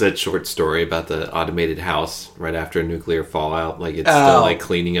 what was that short story about the automated house right after a nuclear fallout? Like, it's still, like,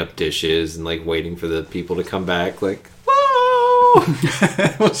 cleaning up dishes and, like, waiting for the people to come back. Like, whoa!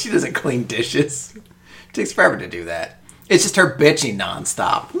 Well, she doesn't clean dishes. It takes forever to do that. It's just her bitching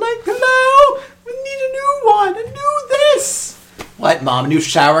nonstop. Like, hello? We need a new one. A new this. What, Mom? A new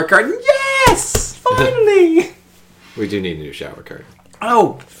shower curtain? Yes! Finally! We do need a new shower curtain.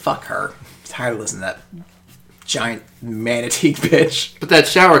 Oh, fuck her. I'm tired of listening to that giant manatee bitch. But that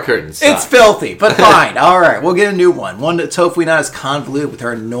shower curtain sucks. It's filthy, but fine. All right, we'll get a new one. One that's hopefully not as convoluted with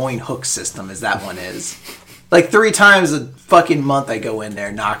her annoying hook system as that one is. Like 3 times a fucking month I go in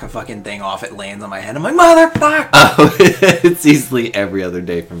there, knock a fucking thing off, it lands on my head. I'm like, motherfucker! Oh, it's easily every other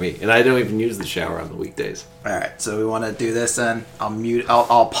day for me. And I don't even use the shower on the weekdays. Alright, so we want to do this then.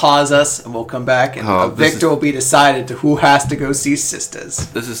 I'll pause us and we'll come back and Oh, a victor will be decided to who has to go see Sisters.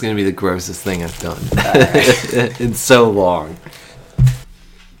 This is going to be the grossest thing I've done. Right. In so long.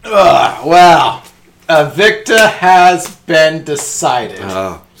 Ugh, well, a victor has been decided.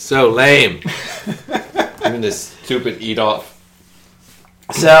 Oh, so lame. Even this stupid eat-off.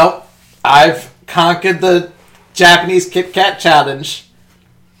 So, I've conquered the Japanese Kit Kat challenge.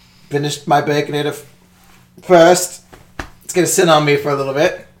 Finished my Baconator first. It's going to sit on me for a little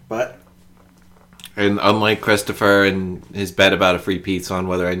bit, but And unlike Christopher and his bet about a free pizza on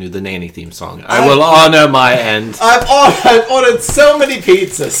whether I knew the Nanny theme song, I will honor my end. I've ordered so many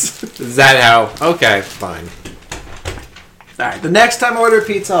pizzas. Is that how? Okay, fine. Alright, the next time I order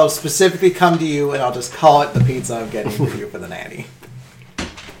pizza, I'll specifically come to you and I'll just call it the pizza I'm getting for you for the Nanny.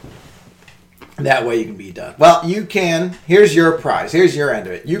 That way you can be done. Well, you can. Here's your prize. Here's your end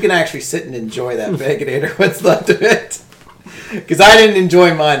of it. You can actually sit and enjoy that Baconator, what's left of it. Because I didn't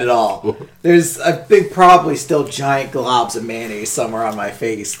enjoy mine at all. There's, I think, probably still giant globs of mayonnaise somewhere on my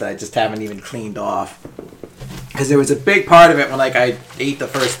face that I just haven't even cleaned off. Because there was a big part of it when, like, I ate the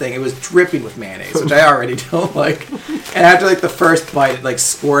first thing. It was dripping with mayonnaise, which I already don't like. And after, like, the first bite, it, like,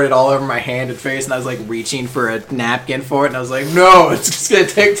 squirted all over my hand and face, and I was, like, reaching for a napkin for it, and I was like, no, it's just going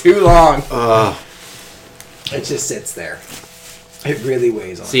to take too long. It just sits there. It really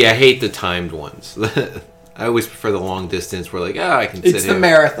weighs on. See, I hate the timed ones. I always prefer the long distance where, like, I can sit here. It's the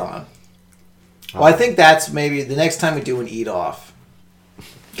marathon. Well, I think that's maybe the next time we do an eat-off.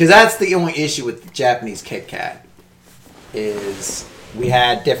 Because that's the only issue with the Japanese Kit Kat. Is we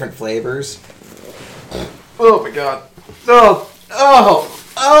had different flavors. Oh, my God.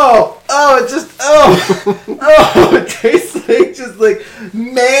 It tastes like just, like,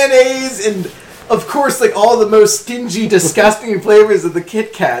 mayonnaise and... Of course, like, all the most stingy, disgusting flavors of the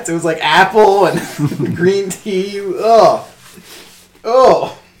Kit Kats. It was, like, apple and green tea.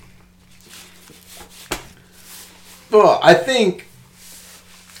 I think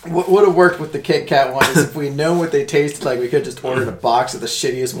what would have worked with the Kit Kat one is if we know what they tasted like, we could have just ordered a box of the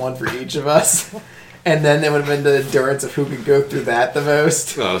shittiest one for each of us. And then there would have been the endurance of who could go through that the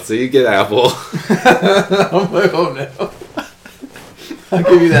most. Oh, so you get apple. I'm like, oh, no. I'll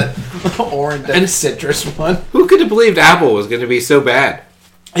give you that orange and citrus one. Who could have believed apple was going to be so bad?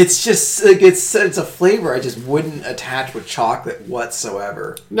 It's just like it's a flavor I just wouldn't attach with chocolate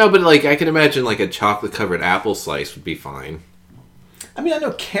whatsoever. No, but like I can imagine like a chocolate covered apple slice would be fine. I mean, I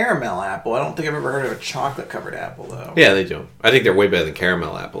know caramel apple. I don't think I've ever heard of a chocolate covered apple though. Yeah, they do. I think they're way better than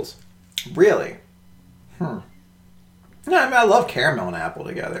caramel apples. Really? No, I mean I love caramel and apple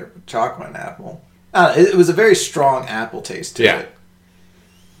together. Chocolate and apple. It was a very strong apple taste to it. Yeah.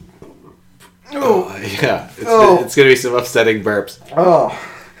 It's going to be some upsetting burps. Oh,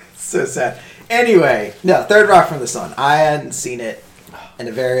 so sad. Anyway, no, Third Rock from the Sun. I hadn't seen it in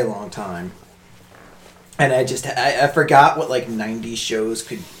a very long time. And I forgot what, like, 90s shows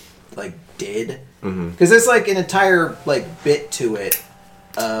could, like, did. Because there's, like, an entire, like, bit to it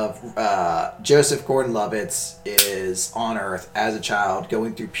of Joseph Gordon-Levitt is on Earth as a child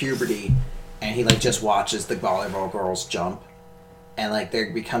going through puberty. And he, like, just watches the volleyball girls jump. And, like, there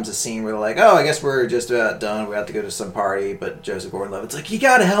becomes a scene where they're like, oh, I guess we're just about done. We have to go to some party. But Joseph Gordon-Levitt's like, you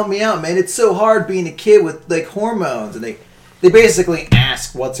gotta help me out, man. It's so hard being a kid with, like, hormones. And they basically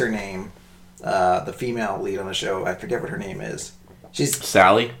ask, what's her name? The female lead on the show. I forget what her name is. She's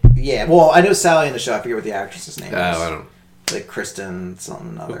Sally? Yeah, well, I know Sally in the show. I forget what the actress's name is. I don't. Like, Kristen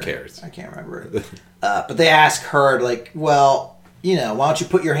something other. Who cares? I can't remember it. But they ask her, like, well... You know, why don't you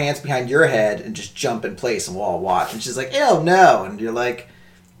put your hands behind your head and just jump in place and we'll all watch? And she's like, ew, no. And you're like,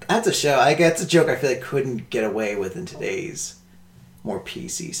 that's a show. That's a joke I feel like couldn't get away with in today's more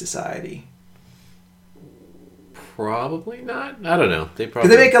PC society. Probably not. I don't know. They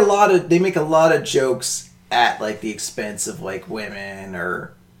make a lot of jokes at like the expense of like women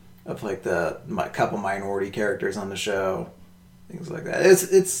or of like the couple minority characters on the show. Things like that.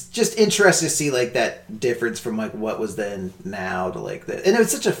 It's just interesting to see like that difference from like what was then now to like that. And it was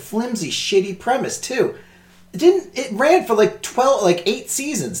such a flimsy, shitty premise too. It ran for like 8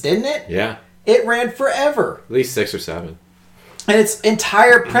 seasons, didn't it? Yeah. It ran forever. At least 6 or 7. And its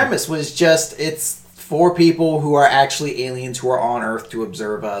entire premise was just it's 4 people who are actually aliens who are on Earth to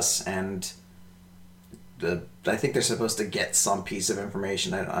observe us, and I think they're supposed to get some piece of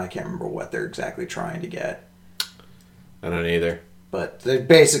information. I can't remember what they're exactly trying to get. I don't either. But they're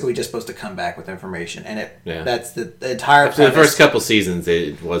basically just supposed to come back with information. And that's the entire premise. For the first couple seasons,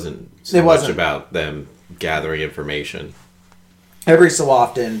 it wasn't much about them gathering information. Every so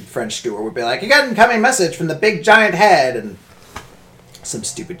often, French Stewart would be like, you got an incoming message from the big giant head. And some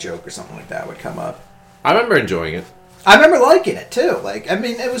stupid joke or something like that would come up. I remember enjoying it. I remember liking it, too. Like, I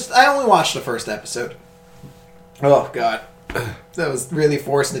mean, I only watched the first episode. Oh, God. That was really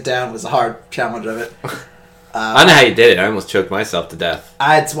forcing it down. It was a hard challenge of it. I know how you did it. I almost choked myself to death.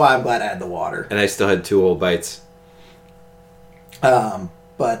 That's why I'm glad I had the water. And I still had 2 old bites.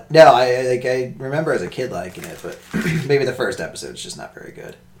 But no, I remember as a kid liking it, but maybe the first episode's just not very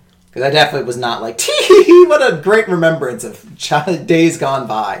good. Because I definitely was not like, tee, what a great remembrance of days gone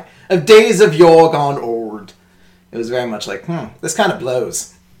by. Of days of yore gone old. It was very much like, this kind of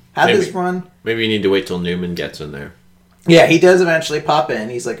blows. had this run. Maybe you need to wait till Newman gets in there. Yeah, he does eventually pop in.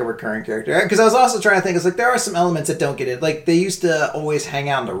 He's like a recurring character. Because I was also trying to think, it's like there are some elements that don't get it. Like they used to always hang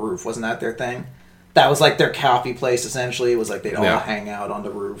out on the roof. Wasn't that their thing? That was like their coffee place essentially. It was like they'd all hang out on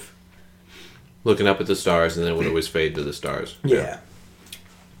the roof. Looking up at the stars, and then it would always fade to the stars. Yeah.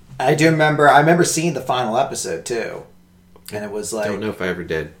 I remember seeing the final episode too. And it was like... I don't know if I ever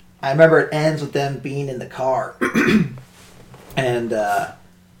did. I remember it ends with them being in the car. And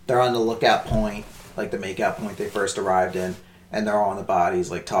they're on the lookout point, like the makeout point they first arrived in. And they're all on the bodies,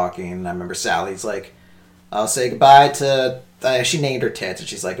 like talking. And I remember Sally's like, I'll say goodbye to... she named her tits, and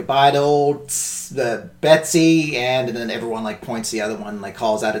she's like, goodbye to old Betsy, and then everyone like points the other one, like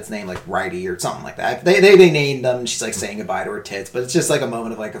calls out its name, like Righty or something like that. They named them, and she's like saying goodbye to her tits, but it's just like a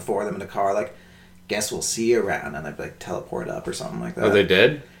moment of like the four of them in the car, like, guess we'll see you around, and they like teleport up or something like that. Oh, they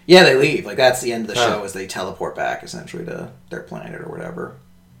did? Yeah, they leave. Like that's the end of the show, is they teleport back essentially to their planet or whatever.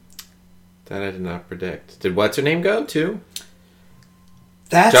 That I did not predict. Did what's her name go too?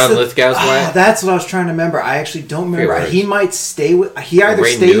 That's John Lithgow's wife? That's what I was trying to remember. I actually don't remember. He might stay with... He either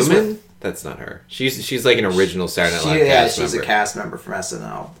Ray stays Newman? with... That's not her. She's like an original Saturday Night Live cast member. Yeah, she's a cast member from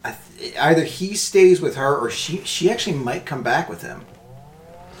SNL. Either he stays with her, or she actually might come back with him.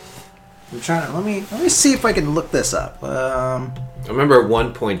 I'm trying to... Let me see if I can look this up. I remember at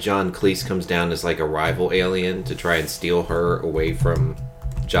one point John Cleese comes down as like a rival alien to try and steal her away from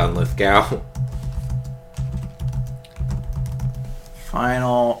John Lithgow.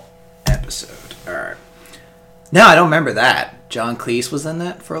 Final episode. Alright. No, I don't remember that. John Cleese was in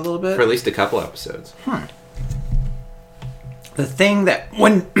that for a little bit? For at least a couple episodes. The thing that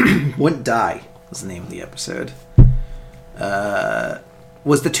wouldn't die was the name of the episode.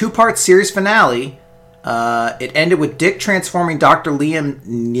 Was the two-part series finale. It ended with Dick transforming Dr. Liam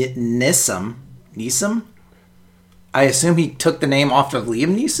Neeson? I assume he took the name off of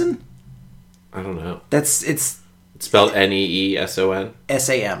Liam Neeson? I don't know. It's spelled Neeson?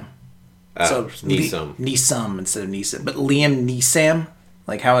 S-A-M. So Neeson. Neeson instead of Neeson. But Liam Neeson?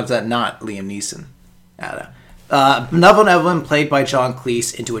 Like, how is that not Liam Neeson? I don't know. Benevolent Evelyn, played by John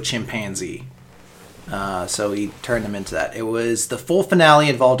Cleese, into a chimpanzee. So he turned him into that. It was the full finale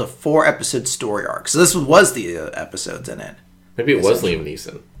involved a 4-episode story arc. So this was the episodes in it. Maybe it was Liam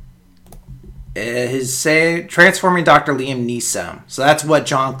Neeson. Transforming Dr. Liam Neeson. So that's what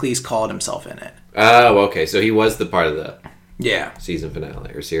John Cleese called himself in it. Oh, okay. So he was the part of the season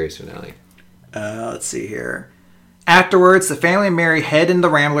finale or series finale. Let's see here. Afterwards, the family and Mary head in the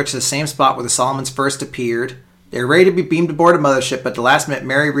Rambler to the same spot where the Solomons first appeared. They're ready to be beamed aboard a mothership, but at the last minute,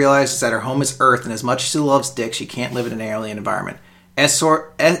 Mary realizes that her home is Earth, and as much as she loves Dick, she can't live in an alien environment.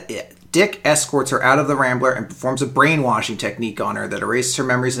 Dick escorts her out of the Rambler and performs a brainwashing technique on her that erases her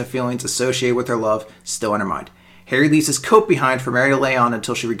memories and feelings associated with her love still in her mind. Harry leaves his coat behind for Mary to lay on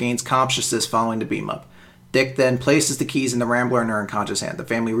until she regains consciousness following the beam-up. Dick then places the keys in the Rambler in her unconscious hand. The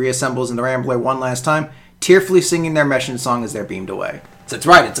family reassembles in the Rambler one last time, tearfully singing their mission song as they're beamed away. So it's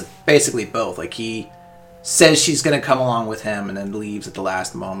right, it's basically both. Like, he says she's going to come along with him and then leaves at the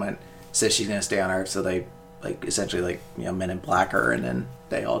last moment. Says she's going to stay on Earth, so they, like, essentially, like, you know, Men in Black her, and then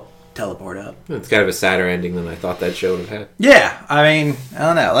they all teleport up. It's kind of a sadder ending than I thought that show would have had. Yeah, I mean, I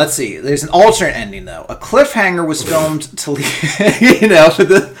don't know. Let's see. There's an alternate ending, though. A cliffhanger was filmed to leave, you know, for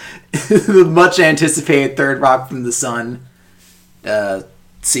the much anticipated Third Rock from the Sun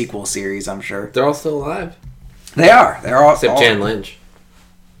sequel series, I'm sure. They're all still alive. They are. They're all... Except Jan Lynch.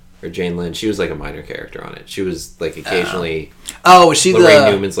 Or Jane Lynch. She was like a minor character on it. She was like occasionally... was she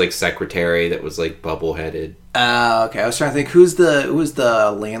Lorraine Newman's like secretary that was like bubble-headed. Okay. I was trying to think, who was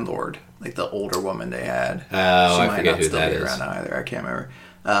the landlord? Like the older woman they had. Oh, she I might forget not who still that be is. around either. I can't remember.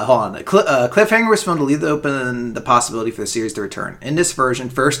 Hold on. Cliffhanger was filmed to leave open the possibility for the series to return. In this version,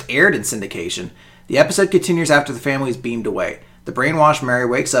 first aired in syndication, the episode continues after the family is beamed away. The brainwashed Mary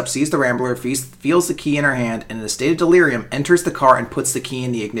wakes up, sees the Rambler, feels the key in her hand, and in a state of delirium, enters the car and puts the key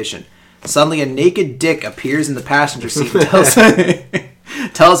in the ignition. Suddenly, a naked Dick appears in the passenger seat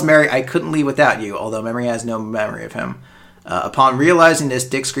and tells Mary, "I couldn't leave without you," although Mary has no memory of him. Upon realizing this,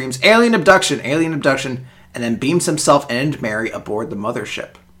 Dick screams, alien abduction, and then beams himself and Mary aboard the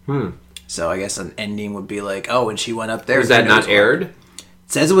mothership. So I guess an ending would be like, oh, and she went up there. Was that not aired? It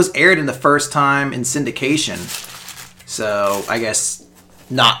says it was aired in the first time in syndication. So I guess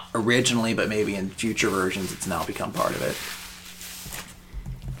not originally, but maybe in future versions it's now become part of it.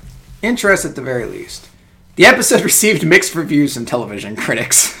 Interest at the very least. The episode received mixed reviews from television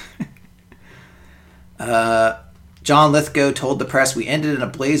critics. John Lithgow told the press, "We ended in a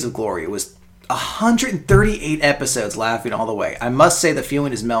blaze of glory. It was 138 episodes, laughing all the way. I must say the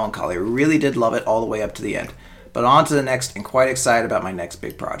feeling is melancholy. I really did love it all the way up to the end. But on to the next, and quite excited about my next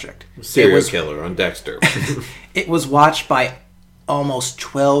big project. Serial killer on Dexter. It was watched by almost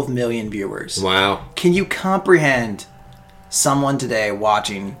 12 million viewers. Wow. Can you comprehend someone today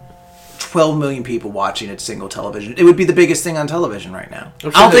watching 12 million people watching a single television? It would be the biggest thing on television right now. I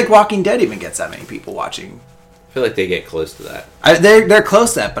don't think Walking Dead even gets that many people watching. I feel like they get close to that. They're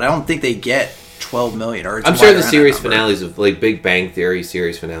close to that, but I don't think they get 12 million. Or I'm sure the series finales of like Big Bang Theory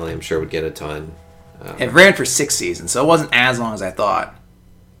series finale, I'm sure would get a ton. It ran for 6 seasons, so it wasn't as long as I thought.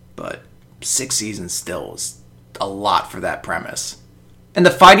 But 6 seasons still is a lot for that premise. And the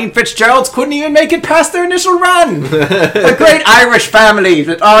Fighting Fitzgeralds couldn't even make it past their initial run. A great Irish family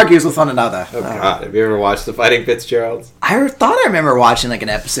that argues with one another. Oh, God. Have you ever watched the Fighting Fitzgeralds? I thought I remember watching like an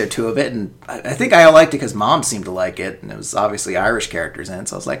episode 2 of it, and I think I liked it because Mom seemed to like it, and it was obviously Irish characters in it,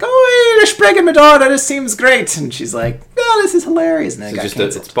 so I was like, oh, hey, they're spregging my daughter, this seems great. And she's like, oh, this is hilarious. And then it got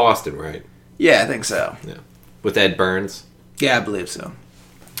canceled. It's Boston, right? Yeah, I think so. Yeah. With Ed Burns? Yeah, I believe so.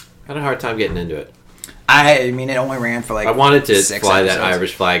 I had a hard time getting into it. I mean, it only ran for like I wanted to 6 fly episodes. that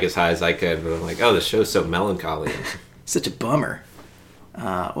Irish flag as high as I could, but I'm like, oh, the show's so melancholy. Such a bummer.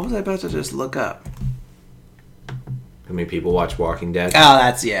 What was I about to just look up? How many people watch Walking Dead? Oh,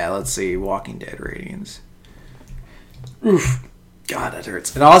 let's see. Walking Dead ratings. Oof. God, that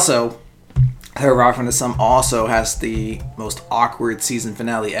hurts. And also, Her Rock from the Sun also has the most awkward season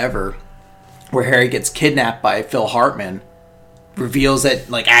finale ever, where Harry gets kidnapped by Phil Hartman,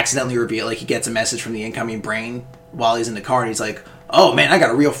 accidentally reveal, like he gets a message from the incoming brain while he's in the car, and he's like, oh man, I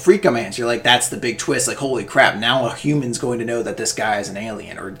got a real freak on my hands. You're like, that's the big twist. Like, holy crap, now a human's going to know that this guy is an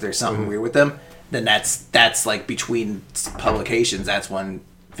alien, or there's something weird with them. Then that's like between publications, that's when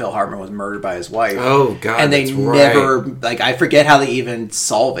Phil Hartman was murdered by his wife. Oh God, and they never, like, I forget how they even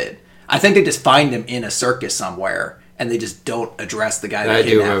solve it. I think they just find him in a circus somewhere, and they just don't address the guy that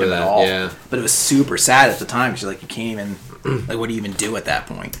kidnapped him at all. Yeah. But it was super sad at the time, because like, you can't even, like, what do you even do at that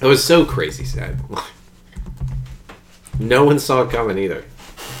point? It was so crazy sad. No one saw it coming either.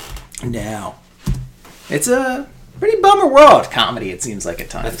 No. It's a pretty bummer world comedy, it seems like at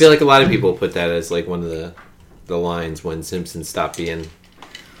times. I feel like a lot of people put that as like one of the lines when Simpsons stopped being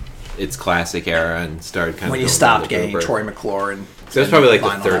its classic era and started kind of... When you stopped getting Troy McClure and... So that's probably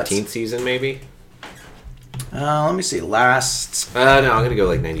like the 13th season, maybe? Let me see. Last... No, I'm going to go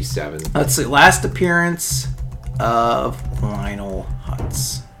like 97. Let's see. Last appearance of Lionel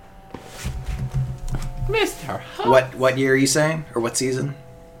Hutz. Mr. Hutz. What year are you saying? Or what season?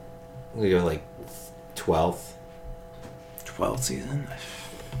 I'm going to go like 12th. 12th season?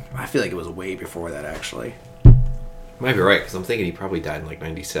 I feel like it was way before that, actually. Might be right, because I'm thinking he probably died in like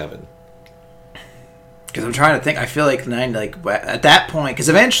 97. Because I'm trying to think. I feel like at that point, because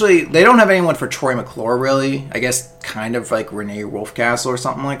eventually they don't have anyone for Troy McClure, really. I guess kind of like Renee Wolfcastle or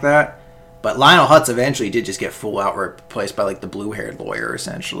something like that. But Lionel Hutz eventually did just get full out replaced by like the blue-haired lawyer,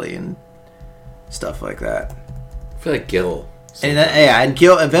 essentially, and stuff like that. I feel like Gil. And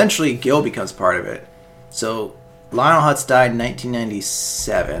Gil, eventually Gil becomes part of it. So Lionel Hutz died in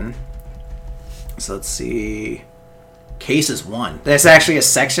 1997. So let's see. Cases won. There's actually a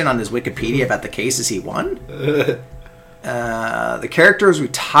section on his Wikipedia about the cases he won. The character was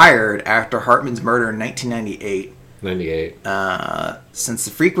retired after Hartman's murder in 1998. 98. Since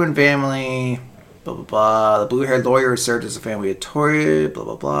the frequent family, blah, blah, blah. The blue-haired lawyer served as a family attorney, blah,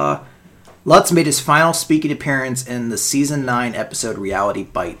 blah, blah. Lutz made his final speaking appearance in the Season 9 episode Reality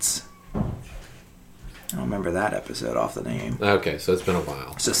Bites. I don't remember that episode off the name. Okay, so it's been a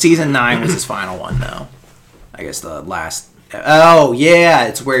while. So Season 9 was his final one, though. I guess the last... Oh, yeah,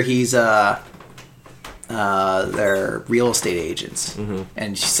 it's where he's... they're real estate agents. Mm-hmm.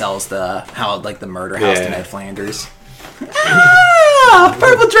 And she sells the murder house to Ned Flanders.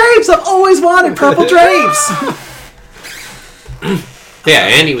 Purple drapes! I've always wanted purple drapes! Yeah,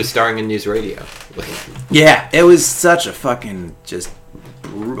 and he was starring in News Radio. Yeah, it was such a fucking just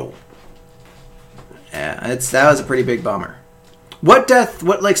brutal. Yeah, that was a pretty big bummer.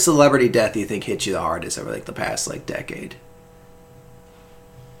 What celebrity death do you think hit you the hardest over like the past decade?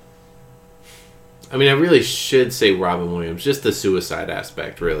 I mean, I really should say Robin Williams. Just the suicide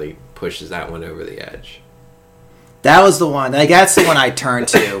aspect really pushes that one over the edge. That was the one. That's the one I turned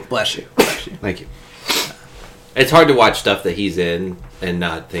to. Bless you. Bless you. Thank you. It's hard to watch stuff that he's in and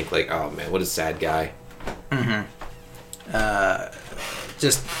not think like, oh man, what a sad guy. Mm-hmm.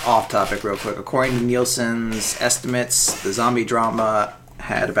 Just off topic real quick. According to Nielsen's estimates, the zombie drama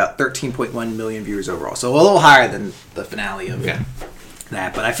had about 13.1 million viewers overall. So a little higher than the finale of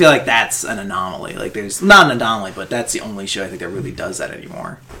that. But I feel like that's an anomaly. Like, there's not an anomaly, but that's the only show I think that really does that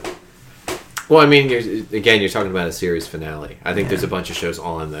anymore. Well, I mean, you're talking about a series finale. I think there's a bunch of shows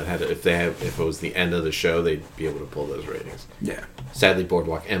on that had if it was the end of the show, they'd be able to pull those ratings. Yeah. Sadly,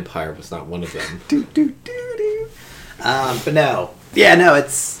 Boardwalk Empire was not one of them. But no,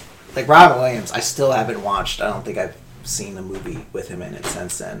 it's like Robin Williams. I still haven't watched. I don't think I've seen a movie with him in it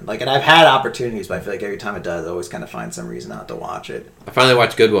since then. Like, and I've had opportunities, but I feel like every time it does, I always kind of find some reason not to watch it. I finally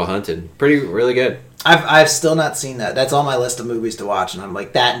watched Good Will Hunting. Really good. I've still not seen that. That's on my list of movies to watch, and I'm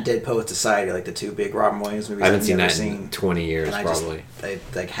like that and Dead Poet Society, like the two big Robin Williams movies. I haven't seen that in 20 years, probably. I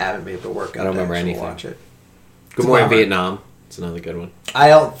like haven't been able to work out. I don't remember anything. Watch it. Good Morning Vietnam. It's another good one. I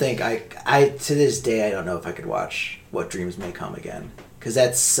don't think I to this day I don't know if I could watch What Dreams May Come Again, because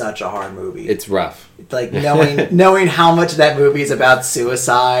that's such a hard movie. It's rough. Like knowing how much that movie is about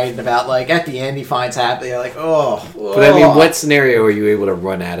suicide and about like at the end he finds happy. You're like, oh. But I mean, what scenario are you able to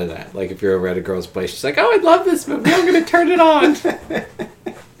run out of that? Like if you're over at a girl's place, she's like, "Oh, I love this movie. I'm going to turn it on."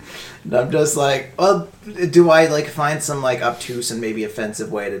 And I'm just like, well, do I like find some like obtuse and maybe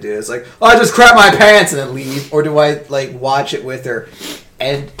offensive way to do it? It's like, oh, I just crap my pants and then leave, or do I like watch it with her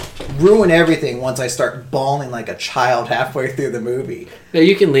and ruin everything once I start bawling like a child halfway through the movie? No,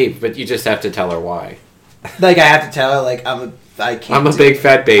 you can leave, but you just have to tell her why. Like I have to tell her like I'm a big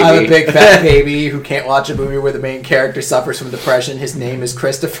fat baby. I'm a big fat baby who can't watch a movie where the main character suffers from depression. His name is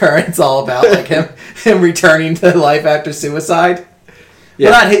Christopher, and it's all about like him returning to life after suicide.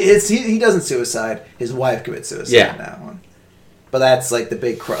 Yeah. Well, he doesn't suicide. His wife commits suicide in that one. But that's like the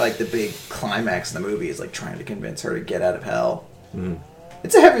big climax in the movie is like trying to convince her to get out of hell. Mm.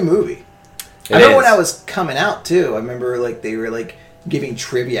 It's a heavy movie. I remember when I was coming out too. I remember like they were like giving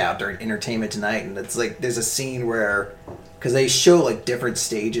trivia out during Entertainment Tonight, and it's like there's a scene where because they show like different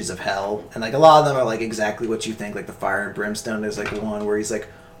stages of hell, and like a lot of them are like exactly what you think, like the fire and brimstone. There's like one where he's like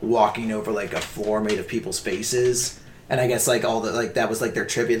walking over like a floor made of people's faces. And I guess like all the like that was like their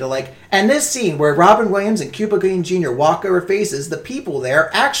tribute to like, and this scene where Robin Williams and Cuba Gooding Jr. walk over faces, the people there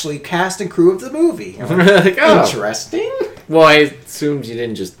actually cast and crew of the movie. Like, oh. Interesting. Well, I assumed you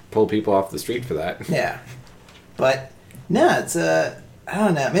didn't just pull people off the street for that. Yeah, but no, it's I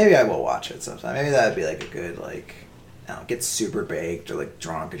don't know. Maybe I will watch it sometime. Maybe that would be like a good like, I don't know, get super baked or like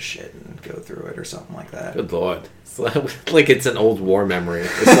drunk as shit and go through it or something like that. Good lord. Like it's an old war memory.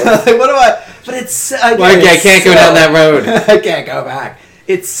 What do I? But it's I can't go down that road. I can't go back.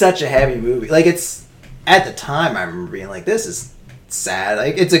 It's such a heavy movie. Like it's at the time I remember being like, this is sad.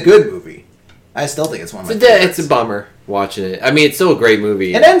 Like it's a good movie. I still think it's one of my favorites. It's a bummer watching it. I mean, it's still a great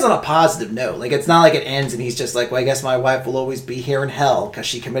movie. It ends on a positive note. Like it's not like it ends and he's just like, well, I guess my wife will always be here in hell because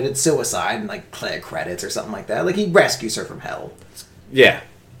she committed suicide and like credits or something like that. Like he rescues her from hell. Yeah,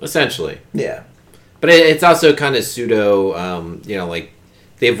 essentially. Yeah. But it's also kind of pseudo, like,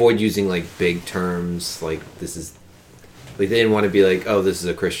 they avoid using, like, big terms, like, this is, like, they didn't want to be like, oh, this is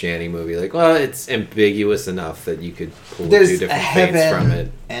a Christianity movie. Like, well, it's ambiguous enough that you could pull two different faiths from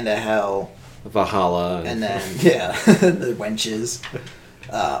it. And a hell. Valhalla. And then, the wenches.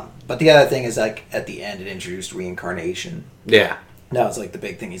 But the other thing is, like, at the end, it introduced reincarnation. Yeah. That was like the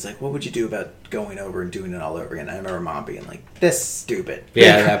big thing. He's like, what would you do about going over and doing it all over again? I remember Mom being like, this is stupid.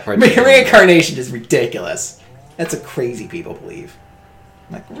 Yeah, that part. Reincarnation is ridiculous. That's what crazy people believe.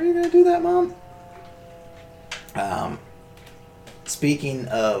 I'm like, were you going to do that, Mom? Speaking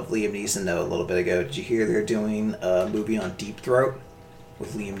of Liam Neeson, though, a little bit ago, did you hear they're doing a movie on Deep Throat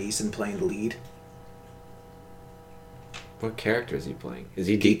with Liam Neeson playing the lead? What character is he playing? Is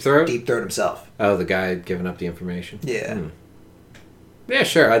he Deep Throat? Deep Throat himself. Oh, the guy giving up the information? Yeah. Yeah,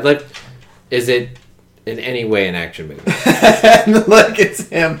 sure. Is it in any way an action movie? Like it's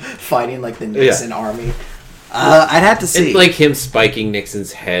him fighting like the Nixon army. I'd have to see. It's like him spiking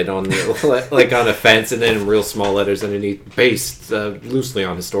Nixon's head on the like on a fence, and then in real small letters underneath, based loosely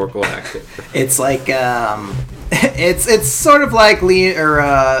on historical acting. It's like it's sort of like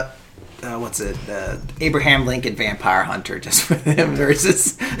Abraham Lincoln Vampire Hunter, just with him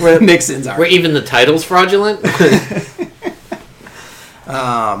versus Nixon's army. Were even the titles fraudulent?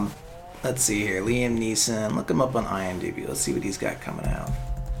 Let's see here. Liam Neeson. Look him up on IMDb. Let's see what he's got coming out.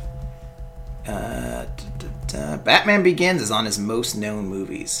 Batman Begins is on his most known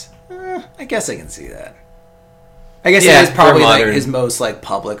movies. I guess I can see that. I guess it is probably like his most like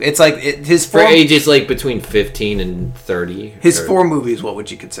public. It's like his for ages like between 15 and 30. His 4 movies. What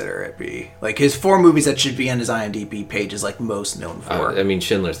would you consider it be? Like his 4 movies that should be on his IMDb page is like most known for. I mean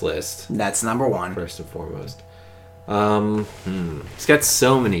Schindler's List. That's number 1 first and foremost. He's got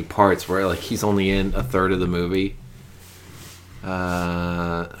so many parts where like he's only in a third of the movie.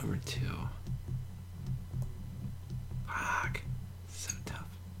 Number 2. Fuck, so tough.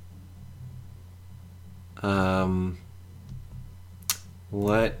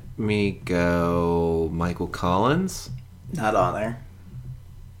 Let me go Michael Collins. Not on there.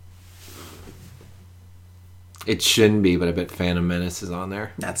 It shouldn't be, but I bet Phantom Menace is on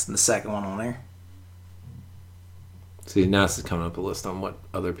there. That's the second one on there. See, now this is coming up a list on what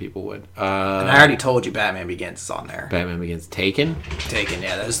other people would. And I already told you Batman Begins is on there. Batman Begins. Taken? Taken,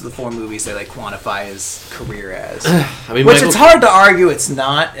 yeah. Those are the 4 movies they quantify his career as. I mean, Which it's hard to argue it's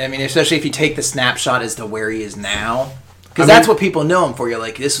not. I mean, especially if you take the snapshot as to where he is now. Because that's what people know him for. You're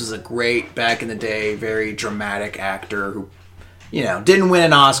like, this was a great, back in the day, very dramatic actor who, didn't win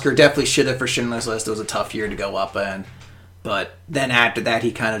an Oscar. Definitely should have for Schindler's List. It was a tough year to go up in. But then after that,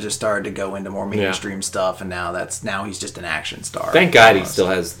 he kind of just started to go into more mainstream stuff, and now he's just an action star. Thank God he still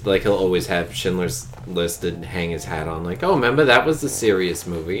has, he'll always have Schindler's List and hang his hat on. Oh, remember, that was the serious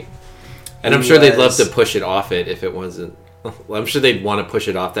movie. And I'm sure they'd love to push it off it if it wasn't. I'm sure they'd want to push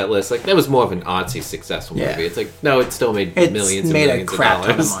it off that list. That was more of an artsy successful movie. It's no, it still made millions and millions of dollars. It made a crap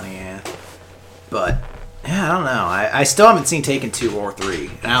ton of money, yeah. But, yeah, I don't know. I still haven't seen Taken 2 or 3,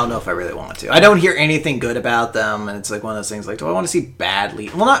 and I don't know if I really want to. I don't hear anything good about them, and it's one of those things do I want to see bad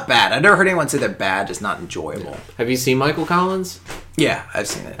lead? Well, not bad. I've never heard anyone say they're bad, just not enjoyable. Yeah. Have you seen Michael Collins? Yeah, I've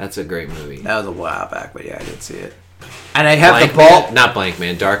seen it. That's a great movie. That was a while back, but yeah, I did see it. And I have the ball... Not Blank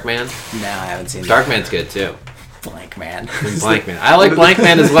Man, Dark Man? No, I haven't seen Dark Man's good, too. Blank Man. Blank Man. I like Blank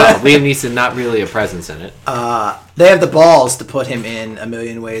Man as well. Liam Neeson, not really a presence in it. They have the balls to put him in A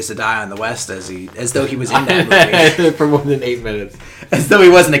Million Ways to Die on the West as though he was in that movie. For more than 8 minutes. As though he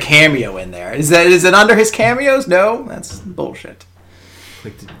wasn't a cameo in there. Is it under his cameos? No, that's bullshit.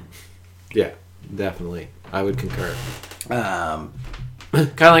 Yeah, definitely. I would concur. Kind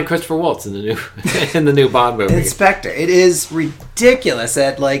of like Christopher Waltz in the new Bond movie. Inspector. It is ridiculous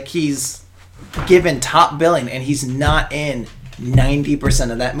that he's given top billing and he's not in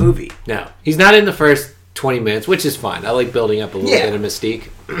 90% of that movie. No, he's not in the first 20 minutes, which is fine. I like building up a little bit of mystique.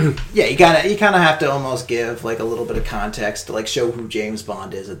 Yeah, you kind of have to almost give a little bit of context to show who James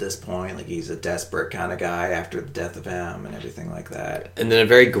Bond is at this point. He's a desperate kind of guy after the death of him and everything like that. And then a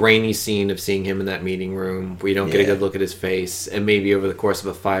very grainy scene of seeing him in that meeting room where you don't get a good look at his face, and maybe over the course of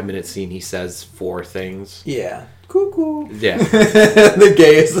a 5-minute scene he says 4 things. Yeah. Cuckoo. Yeah. The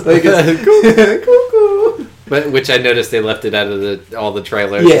gayest cuckoo. But which I noticed they left it out of all the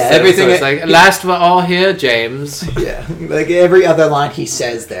trailers. Yeah, everything. So it's last we're all here, James. Yeah, every other line he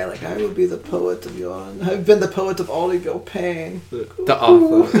says there, I will be the poet of I've been the poet of all of your pain. The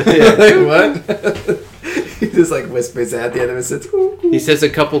author. Yeah. What? He just whispers at the end of his sentence. He says a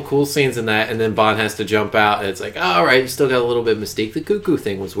couple cool scenes in that, and then Bond has to jump out, and it's all right, you still got a little bit of mystique. The cuckoo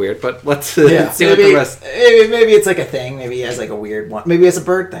thing was weird, but let's see what the rest... Maybe it's a thing. Maybe he has a weird one. Maybe it's a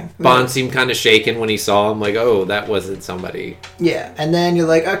bird thing. Bond seemed kind of shaken when he saw him, oh, that wasn't somebody. Yeah, and then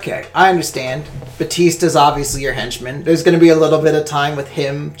you're okay, I understand. Batista's obviously your henchman. There's going to be a little bit of time with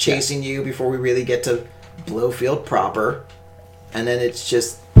him chasing you before we really get to Blofeld proper. And then it's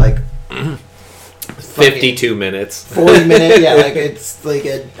just 52 minutes. 40 minutes, yeah, it's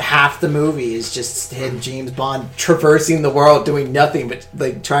half the movie is just him, James Bond, traversing the world, doing nothing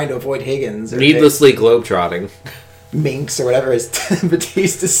but trying to avoid Higgins. Or needlessly globetrotting. Minx or whatever is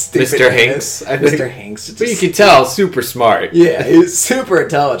Batista's stupid Mr. Hanks. Mr. Hanks. But you can tell, super smart. Yeah, he's a super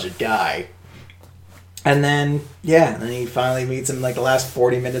intelligent guy. And then, he finally meets him the last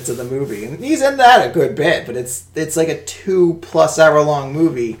 40 minutes of the movie. And he's in that a good bit, but it's a 2+ hour long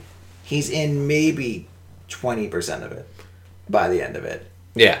movie. He's in maybe 20% of it by the end of it.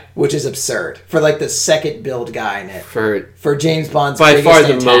 Yeah. Which is absurd. For the second build guy in it. For James Bond's by far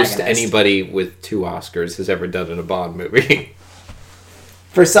the antagonist. most anybody with 2 Oscars has ever done in a Bond movie.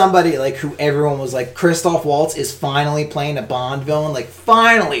 For somebody who everyone was Christoph Waltz is finally playing a Bond villain.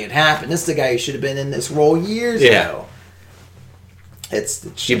 Finally it happened. This is the guy who should have been in this role years ago. It's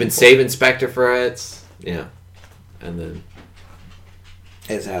You've been saving Spectre for it. Yeah. And then...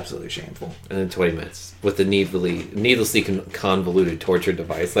 It's absolutely shameful. And then 20 minutes with the needlessly convoluted torture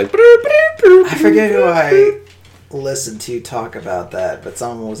device. I forget who I listened to talk about that, but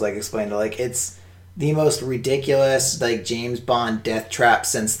someone was explaining it's the most ridiculous James Bond death trap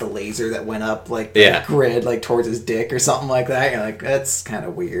since the laser that went up the grid towards his dick or something like that. You're that's kind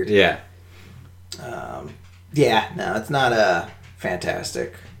of weird. Yeah. No, it's not a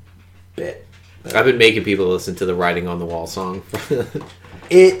fantastic bit. I've been making people listen to the Writing on the Wall song.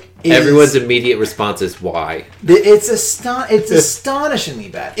 It is, everyone's immediate response is why. It's astonishingly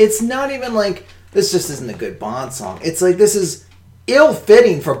bad. It's not even this just isn't a good Bond song. It's this is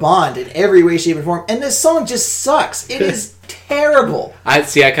ill-fitting for Bond in every way, shape, and form. And this song just sucks. It is terrible. I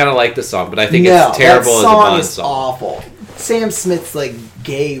kind of like the song, but I think it's terrible as a Bond song. Awful. Sam Smith's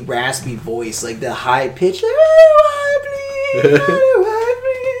gay, raspy voice, the high pitch.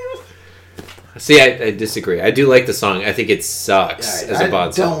 See, I disagree. I do like the song. I think it sucks as a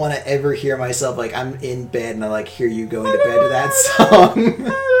Bond song. I don't want to ever hear myself, like, I'm in bed and I, like, hear you going to bed to that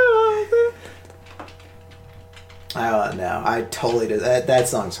song. I don't know. I totally do. That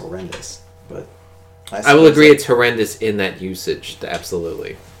song's horrendous. But I will agree it's horrendous in that usage.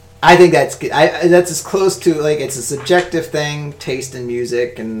 Absolutely. I think that's as close to, like, it's a subjective thing, taste in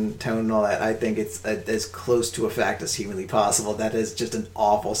music and tone and all that. I think it's as close to a fact as humanly possible. That is just an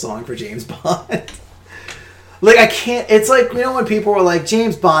awful song for James Bond. Like, I can't, it's like, you know, when people were like,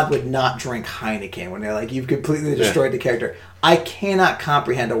 James Bond would not drink Heineken, when they're like, you've completely destroyed the character. I cannot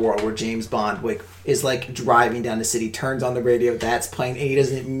comprehend a world where James Bond is like driving down the city, turns on the radio, that's playing, and he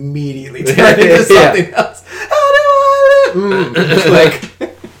doesn't immediately turn into something else.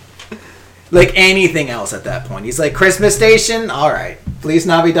 Like anything else at that point. He's like, Christmas Station? Alright. Feliz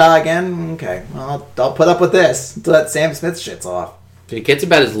Navidad again? Okay. Well, I'll put up with this until that Sam Smith shit's off. It gets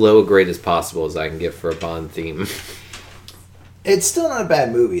about as low a grade as possible as I can give for a Bond theme. It's still not a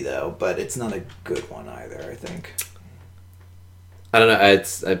bad movie, though, but it's not a good one either, I think. I don't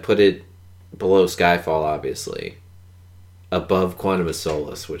know. I put it below Skyfall, obviously. Above Quantum of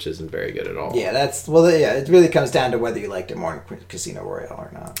Solace, which isn't very good at all. Yeah, it really comes down to whether you liked it more in Casino Royale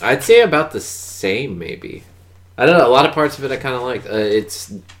or not. I'd say about the same, maybe. I don't know. A lot of parts of it I kind of liked.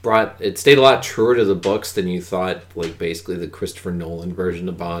 It stayed a lot truer to the books than you thought. Like basically the Christopher Nolan version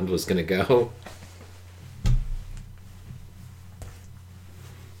of Bond was going to go.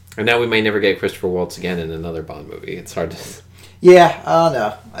 And now we may never get Christopher Waltz again in another Bond movie. It's hard to. Yeah, I don't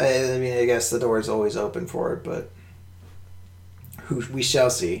know. I mean, I guess the door is always open for it, but we shall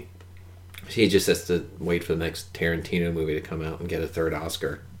see. He just has to wait for the next Tarantino movie to come out and get a third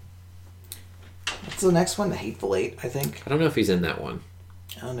Oscar. What's the next one? The Hateful Eight, I think. I don't know if he's in that one.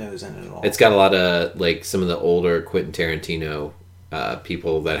 I don't know who's in it at all. It's got a lot of, like, some of the older Quentin Tarantino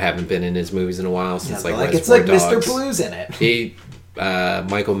people that haven't been in his movies in a while since, like it's like Dogs. Mr. Blue's in it.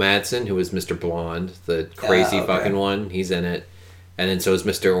 Michael Madsen, who was Mr. Blonde, the crazy fucking one, he's in it. And then so is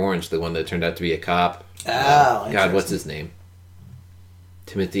Mr. Orange, the one that turned out to be a cop. Oh, God, what's his name?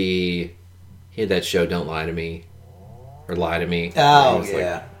 Timothy. He had that show, Don't Lie to Me. Or Lie to Me. Oh,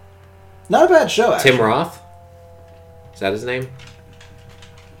 yeah. Like, not a bad show, actually. Tim Roth? Is that his name?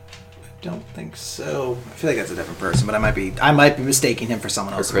 I don't think so. I feel like that's a different person, but I might be mistaking him for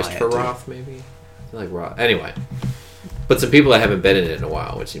someone else. Or Christopher Roth, maybe? I feel like Roth. Anyway. But some people that haven't been in it in a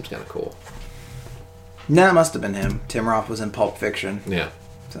while, which seems kind of cool. No, it must have been him. Tim Roth was in Pulp Fiction. Yeah.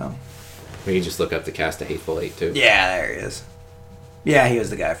 So. We can just look up the cast of Hateful Eight, too. Yeah, there he is. Yeah, he was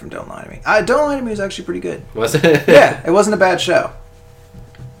the guy from Don't Lie to Me. Don't Lie to Me was actually pretty good. Was it? Yeah, it wasn't a bad show.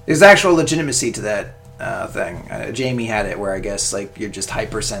 There's actual legitimacy to that thing. Jamie had it where I guess like you're just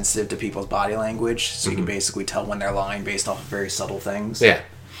hypersensitive to people's body language, so you can basically tell when they're lying based off of very subtle things. Yeah.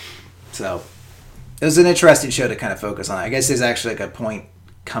 So it was an interesting show to kind of focus on. I guess there's actually like a point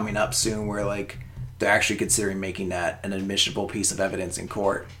coming up soon where like they're actually considering making that an admissible piece of evidence in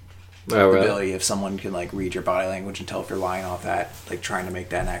court. Oh, really? The ability if someone can like read your body language and tell if you're lying off that, like trying to make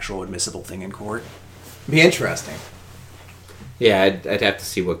that an actual admissible thing in court. It'd be interesting. Yeah, I'd have to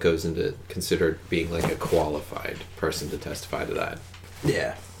see what goes into considered being like a qualified person to testify to that.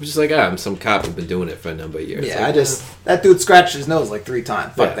 Yeah. I'm just like, I'm some cop who's been doing it for a number of years. Yeah, like, that dude scratched his nose like 3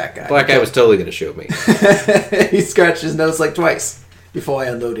 times. Fuck that guy. Black guy was totally going to shoot me. He scratched his nose like twice before I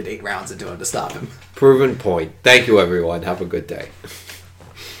unloaded 8 rounds into him to stop him. Proven point. Thank you, everyone. Have a good day.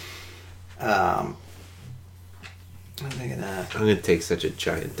 I'm thinking that. I'm going to take such a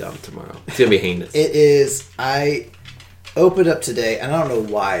giant dump tomorrow. It's going to be heinous. It is. I opened up today, and I don't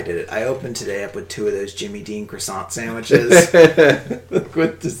know why I did it. I opened today up with 2 of those Jimmy Dean croissant sandwiches.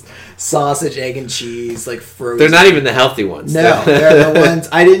 With just sausage, egg, and cheese, like frozen. They're not even the healthy ones. No, they're the ones.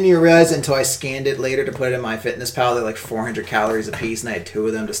 I didn't even realize until I scanned it later to put it in my fitness pal. They're like 400 calories a piece, and I had 2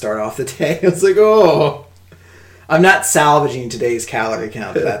 of them to start off the day. I was like, oh. I'm not salvaging today's calorie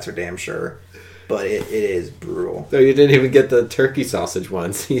count, that's for damn sure. But it is brutal. So you didn't even get the turkey sausage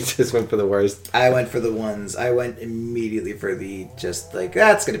ones. You just went for the worst. I went for the ones. I went immediately for the just like,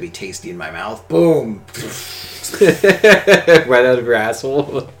 that's going to be tasty in my mouth. Boom. Right out of your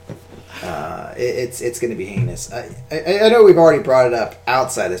asshole. It's going to be heinous. I know we've already brought it up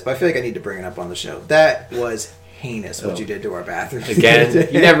outside this, but I feel like I need to bring it up on the show. That was heinous what you did to our bathroom. Again,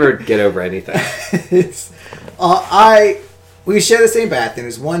 you never get over anything. We share the same bathroom.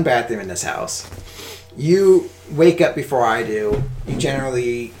 There's one bathroom in this house. You wake up before I do. You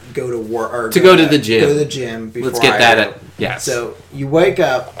generally go to work or go to the gym. Go to the gym before. Let's get that. Yes. So you wake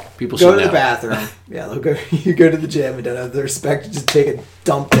up. People go should to know. the bathroom. Yeah, you go to the gym and don't have the respect to just take a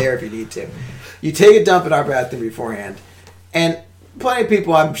dump there if you need to. You take a dump in our bathroom beforehand, and plenty of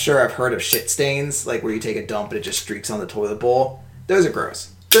people, I'm sure, have heard of shit stains, like where you take a dump and it just streaks on the toilet bowl. Those are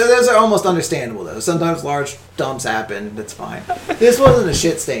gross. Those are almost understandable, though. Sometimes large dumps happen. That's fine. This wasn't a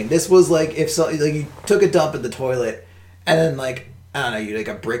shit stain. This was like if you took a dump in the toilet and then like I don't know, you like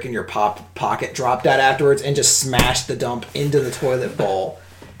a brick in your pocket dropped out afterwards and just smashed the dump into the toilet bowl.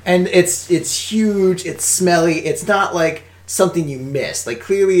 And it's huge. It's smelly. It's not like something you missed. Like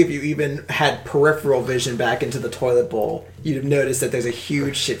clearly, if you even had peripheral vision back into the toilet bowl, you'd have noticed that there's a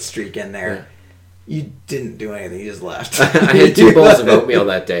huge shit streak in there. Yeah. You didn't do anything. You just left. I had 2 bowls of oatmeal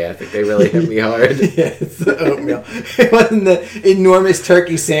that day. I think they really hit me hard. Yeah, it's the oatmeal. It wasn't the enormous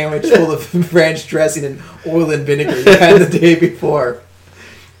turkey sandwich full of ranch dressing and oil and vinegar you had the day before.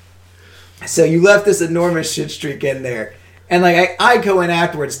 So you left this enormous shit streak in there. And like I go in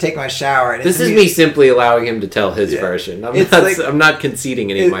afterwards, take my shower. And this is me simply allowing him to tell his version. I'm not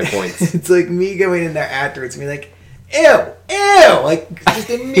conceding any of my points. It's like me going in there afterwards and being like, ew, like just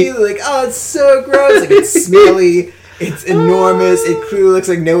immediately like, oh, it's so gross. Like it's smelly, it's enormous. It clearly looks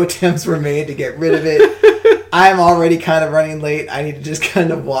like no attempts were made to get rid of it. I'm already kind of running late. I need to just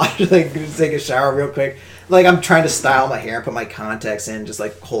kind of just take a shower real quick. Like I'm trying to style my hair, put my contacts in, just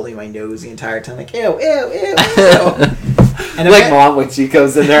like holding my nose the entire time, like ew. And like Mom when she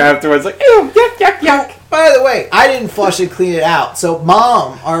goes in there afterwards, like ew, yuck. By the way, I didn't flush and clean it out, so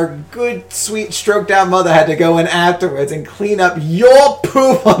Mom, our good, sweet, stroked out mother, had to go in afterwards and clean up your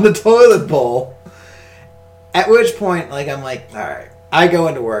poop on the toilet bowl. At which point, like I'm like, all right. I go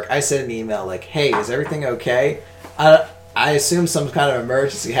into work. I send an email like, hey, is everything okay? I assume some kind of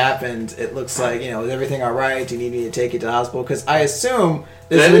emergency happened. It looks like, is everything all right? Do you need me to take you to the hospital? Because I assume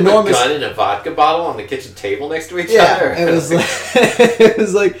there's an enormous gun and a vodka bottle on the kitchen table next to each other. Yeah, it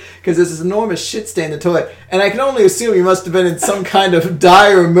was like because there's this enormous shit stain in the toilet, and I can only assume you must have been in some kind of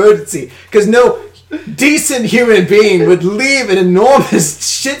dire emergency because no decent human being would leave an enormous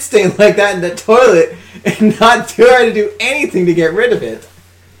shit stain like that in the toilet and not try to do anything to get rid of it.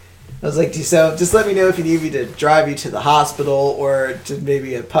 I was like, so just let me know if you need me to drive you to the hospital or to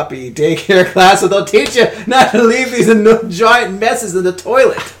maybe a puppy daycare class, so they'll teach you not to leave these giant messes in the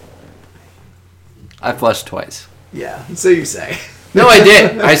toilet. I flushed twice. Yeah, so you say. No, I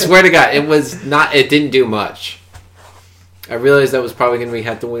did. I swear to God, it didn't do much. I realized that was probably going to be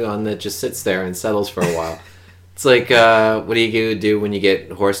the one that just sits there and settles for a while. It's like, what do you do when you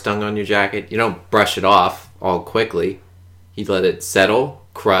get horse dung on your jacket? You don't brush it off all quickly. You let it settle,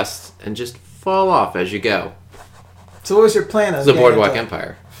 crust, and just fall off as you go. So what was your plan? It's the Boardwalk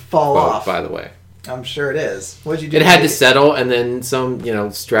Empire. Fall off. By the way. I'm sure it is. What'd you do? It had to settle, and then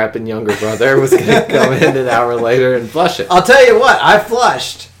some, strapping younger brother was going to come in an hour later and flush it. I'll tell you what, I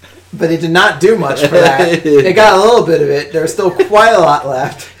flushed, but it did not do much for that. It got a little bit of it. There was still quite a lot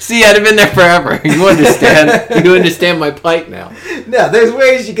left. See, I'd have been there forever. You understand? You understand my plight now. No, there's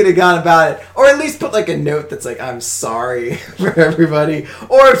ways you could have gone about it. Or at least put like a note that's like, I'm sorry for everybody.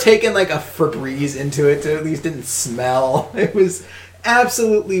 Or taken like a Febreze into it so at least didn't smell. It was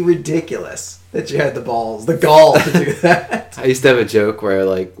absolutely ridiculous that you had the gall to do that. I used to have a joke where,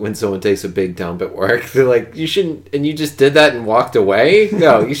 like, when someone takes a big dump at work, they're like, you shouldn't, and you just did that and walked away?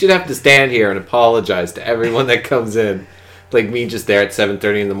 No, you should have to stand here and apologize to everyone that comes in. Like me just there at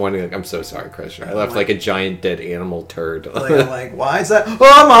 7:30 in the morning, like, I'm so sorry, Christian. I left like a giant dead animal turd. I'm like, why is that?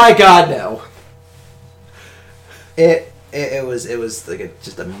 Oh my God, no. It was like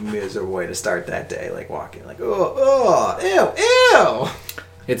just a miserable way to start that day, like walking, like, ew.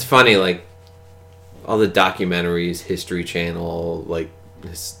 It's funny, like, all the documentaries, History Channel, like,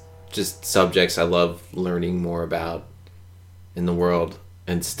 just subjects I love learning more about in the world,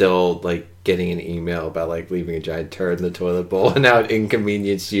 and still, like, getting an email about, like, leaving a giant turd in the toilet bowl and how it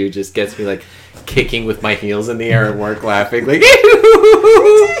inconvenienced you just gets me, like, kicking with my heels in the air at work laughing, like,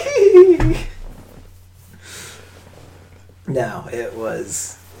 No, it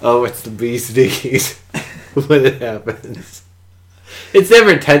was... Oh, it's the bee stickies when it happens. It's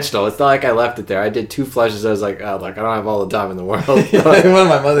never intentional. It's not like I left it there. I did 2 flushes. I was like, oh, look, I don't have all the time in the world. One of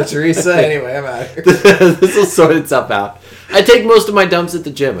my Mother Teresa. Anyway, I'm out here. This will sort itself out. I take most of my dumps at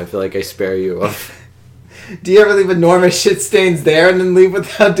the gym. I feel like I spare you of. Do you ever leave enormous shit stains there and then leave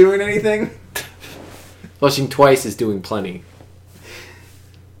without doing anything? Flushing twice is doing plenty.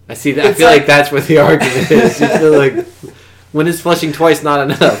 I see that. I feel like that's where the argument is. You feel like, when is flushing twice not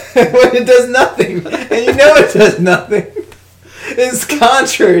enough? When it does nothing. And you know it does nothing. It's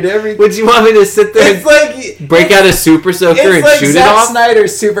contrary to everything. Would you want me to sit there and break out a super soaker and like shoot Zack it off? It's like Zack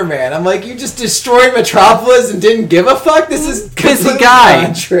Snyder's Superman. I'm like, you just destroyed Metropolis and didn't give a fuck? This is busy guy.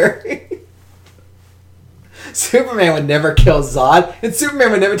 Contrary. Superman would never kill Zod, and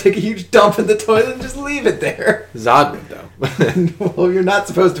Superman would never take a huge dump in the toilet and just leave it there. Zod would, though. Well, you're not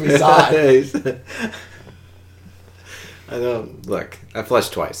supposed to be Zod. I don't... Look, I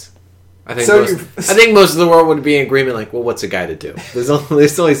flushed twice. I So think most of the world would be in agreement, like, well, what's a guy to do? There's only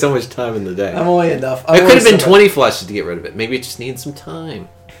so much time in the day. I'm only enough. It could have been 20 flushes to get rid of it. Maybe it just needs some time.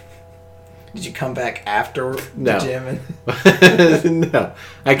 Did you come back after No. the gym? No.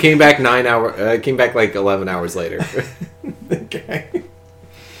 I came back like 11 hours later. Okay.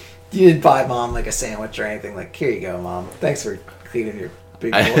 You didn't buy Mom like a sandwich or anything. Like, here you go, Mom. Thanks for cleaning your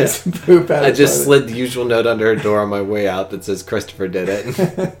big boys poop out. I just slid the usual note under her door on my way out that says Christopher did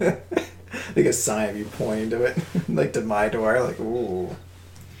it. Like a sign of you pointing to it, like to my door. Like, ooh.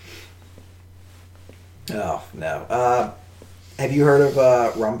 Oh no. Have you heard of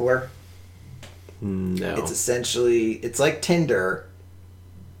Rumbler? No. It's like Tinder,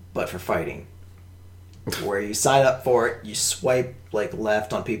 but for fighting. Where you sign up for it, you swipe like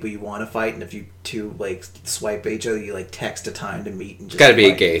left on people you want to fight, and if you two like swipe each other, you like text a time to meet and just. It's got to be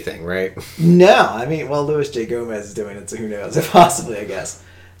fight. a gay thing, right? No, I mean, well, Louis J. Gomez is doing it, so who knows? Possibly, I guess.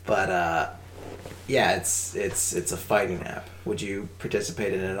 But yeah, it's a fighting app. Would you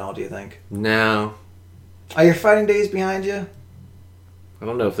participate in it at all? Do you think? No. Are your fighting days behind you? I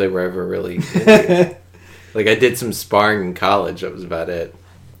don't know if they were ever really... Like, I did some sparring in college. That was about it.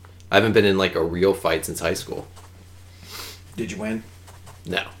 I haven't been in, like, a real fight since high school. Did you win?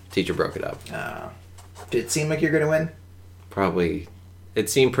 No. Teacher broke it up. Did it seem like you're going to win? Probably. It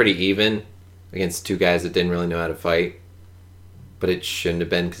seemed pretty even against two guys that didn't really know how to fight. But it shouldn't have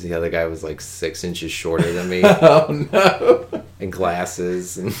been because the other guy was, like, 6 inches shorter than me. Oh, no. And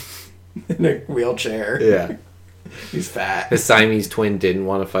glasses. And in a wheelchair. yeah. He's fat. His Siamese twin didn't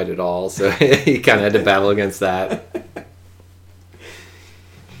want to fight at all, so he kind of had to battle against that.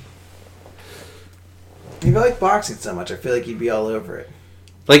 If you like boxing so much, I feel like you'd be all over it.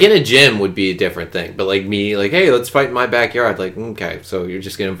 Like, in a gym would be a different thing. But, like, me, like, hey, let's fight in my backyard. Like, okay, so you're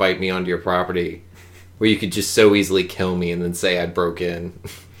just going to invite me onto your property where you could just so easily kill me and then say I broke in.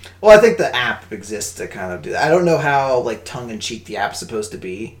 Well, I think the app exists to kind of do that. I don't know how, like, tongue-in-cheek the app's supposed to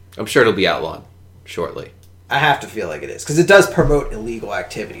be. I'm sure it'll be outlawed shortly. I have to feel like it is. Because it does promote illegal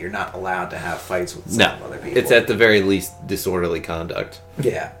activity. You're not allowed to have fights with some other people. It's at the very least disorderly conduct.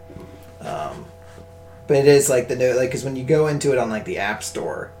 Yeah. But it is like because when you go into it on like the App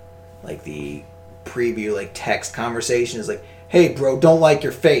Store, like the preview, like text conversation is like, hey bro, don't like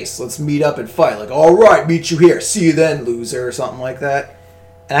your face. Let's meet up and fight. Like, alright, meet you here. See you then, loser, or something like that.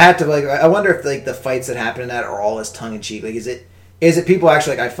 And I have to like, I wonder if like the fights that happen in that are all as tongue-in-cheek. Like, is it people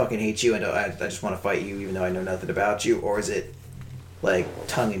actually like, I fucking hate you and I just want to fight you even though I know nothing about you? Or is it like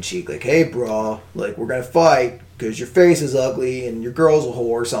tongue-in-cheek, like, hey bro, like we're gonna fight because your face is ugly and your girl's a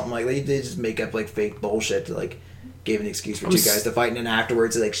whore or something like that. They just make up like fake bullshit to like give an excuse for two guys to fight and then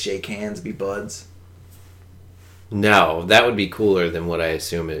afterwards they like shake hands, be buds. No, that would be cooler than what I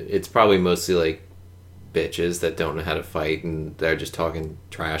assume it's probably mostly like bitches that don't know how to fight and they're just talking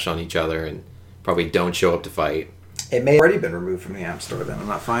trash on each other and probably don't show up to fight. It may have already been removed from the App Store then. I'm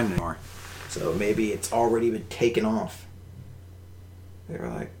not finding it anymore. So maybe it's already been taken off. They were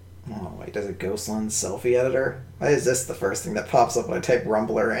like, oh, wait, does it Ghost Lens selfie editor? Why is this the first thing that pops up when I type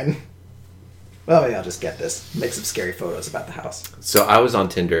Rumbler in? Well, maybe I'll just get this. Make some scary photos about the house. So I was on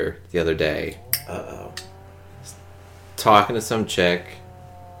Tinder the other day. Uh-oh. Talking to some chick.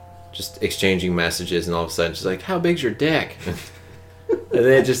 Just exchanging messages, and all of a sudden she's like, how big's your dick? And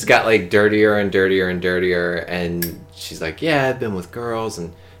then it just got like dirtier and dirtier and dirtier, and she's like, yeah, I've been with girls,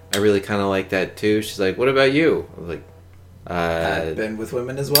 and I really kind of like that too. She's like, what about you? I was like, I've been with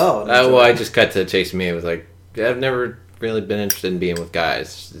women as well. Well, I just cut to the chase. Me, I was like, yeah, I've never really been interested in being with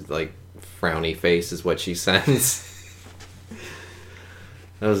guys. She's like, frowny face is what she sends.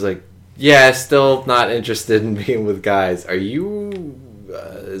 I was like, yeah, still not interested in being with guys. Are you...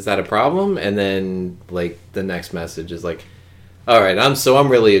 is that a problem? And then, like, the next message is like, all right, I'm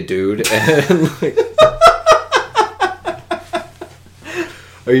really a dude. And, like,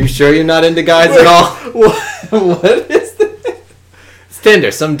 are you sure you're not into guys at all? What is this? It's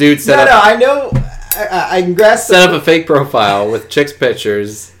Tinder. Some dude set up... No, I know... I can grasp... Set up a fake profile with chicks'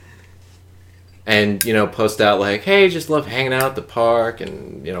 pictures and, you know, post out like, hey, just love hanging out at the park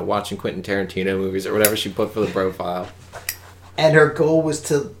and, you know, watching Quentin Tarantino movies or whatever she put for the profile. And her goal was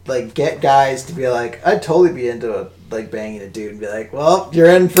to, like, get guys to be like, I'd totally be into, like, banging a dude and be like, well,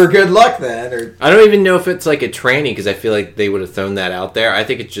 you're in for good luck then. Or I don't even know if it's, like, a tranny because I feel like they would have thrown that out there. I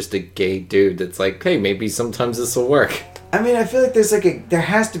think it's just a gay dude that's like, hey, maybe sometimes this will work. I mean, I feel like there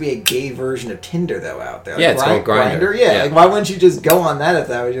has to be a gay version of Tinder though out there. Like, yeah, it's called Grindr. Yeah, like why wouldn't you just go on that if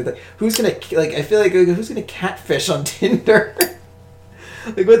that was your thing? Who's gonna like? I feel like who's gonna catfish on Tinder?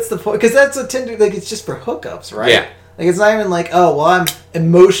 Like, what's the point? Because that's what Tinder like. It's just for hookups, right? Yeah. Like it's not even like, oh well, I'm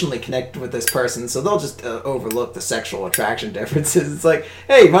emotionally connected with this person, so they'll just overlook the sexual attraction differences. It's like,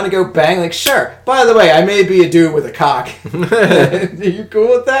 hey, you want to go bang? Like, sure. By the way, I may be a dude with a cock. Are you cool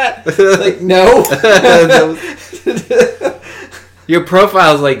with that? Like, no. Your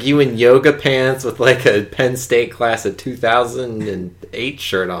profile's like you in yoga pants with like a Penn State class of 2008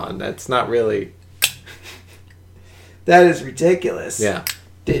 shirt on. That's not really. That is ridiculous. Yeah.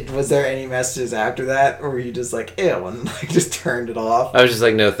 Was there any messages after that, or were you just like, ew, and like just turned it off? I was just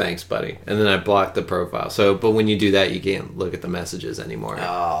like, no thanks, buddy. And then I blocked the profile. So, but when you do that, you can't look at the messages anymore.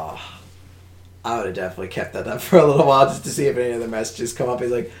 Oh, I would have definitely kept that up for a little while just to see if any other messages come up.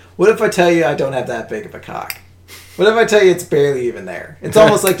 He's like, what if I tell you I don't have that big of a cock? What if I tell you it's barely even there? It's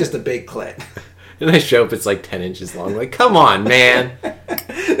almost like just a big clit. And I show up, it's like 10 inches long. Like, come on, man.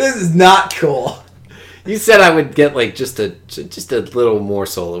 This is not cool. You said I would get like just a little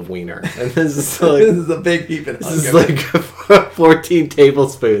morsel of wiener, and this is like this is a big heaping. This is like 14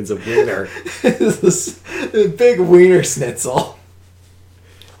 tablespoons of wiener. This is a big wiener schnitzel.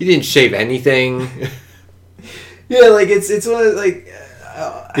 You didn't shave anything. Yeah, like it's one of like.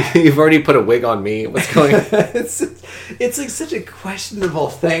 You've already put a wig on me. What's going on? It's like such a questionable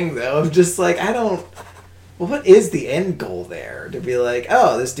thing, though. I'm just like, I don't. Well, what is the end goal there? To be like,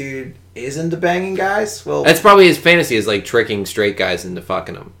 oh, this dude is into banging guys? Well, that's probably his fantasy, is like tricking straight guys into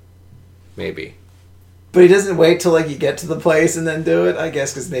fucking them. Maybe. But he doesn't wait till like you get to the place and then do it, I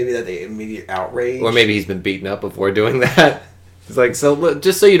guess, because maybe that the immediate outrage. Or maybe he's been beaten up before doing that. He's like, so look,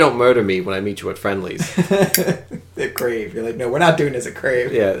 just so you don't murder me when I meet you at Friendly's. At Crave. You're like, no, we're not doing this at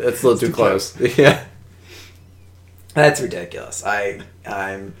Crave. Yeah, that's a little too close. Yeah. That's ridiculous. I'm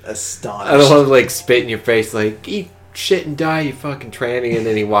astonished. I don't want to like spit in your face like, eat shit and die, you fucking tranny, and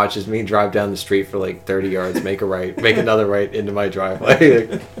then he watches me drive down the street for like 30 yards, make another right into my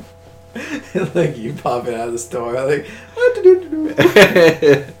driveway. Like you popping out of the store, like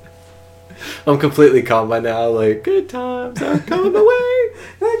I'm completely calm by now, like good times are coming away.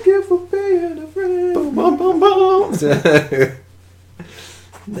 Thank you for being a friend. Boom, boom, boom, boom.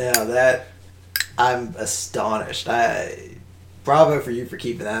 Now that I'm astonished. Bravo for you for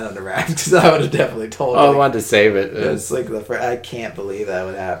keeping that under wraps, because I would have definitely told you. I wanted to save it. It's like I can't believe that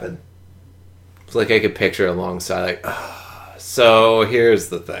would happen. It's like I could picture it alongside, like, so here's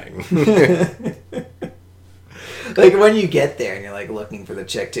the thing. Like when you get there and you're like looking for the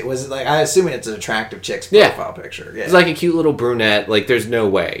chick, was it like, I assuming it's an attractive chick's profile picture? Yeah. It's like a cute little brunette. Like there's no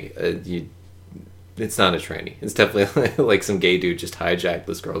way it's not a tranny. It's definitely like some gay dude just hijacked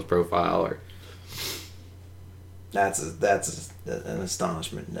this girl's profile. Or that's an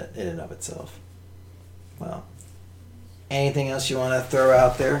astonishment in and of itself. Well, anything else you want to throw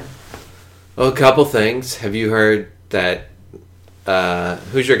out there? Oh, a couple things. Have you heard that?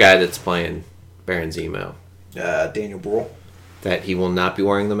 Who's your guy that's playing Baron Zemo? Daniel Bruhl. That he will not be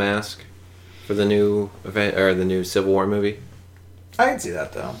wearing the mask for the new event or the new Civil War movie. I can see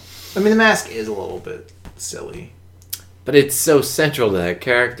that though. I mean, the mask is a little bit silly, but it's so central to that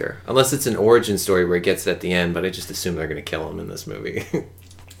character. Unless it's an origin story where it gets it at the end, but I just assume they're going to kill him in this movie.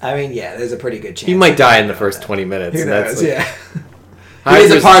 I mean, yeah, there's a pretty good chance he might die in the first 20 minutes. Who knows? Yeah.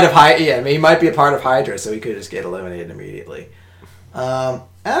 He's a part of Hydra. Yeah, I mean, he might be a part of Hydra, so he could just get eliminated immediately. I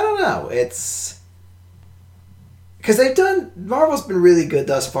don't know. It's because Marvel's been really good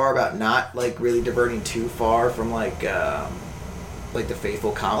thus far about not like really diverting too far from like the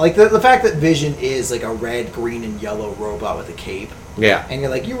faithful comic, like the fact that Vision is like a red, green, and yellow robot with a cape. Yeah, and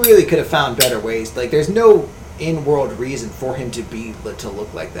you're like, you really could have found better ways. Like, there's no in-world reason for him to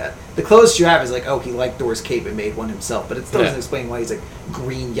look like that. The closest you have is like, oh, he liked Thor's cape and made one himself, but it still doesn't explain why he's like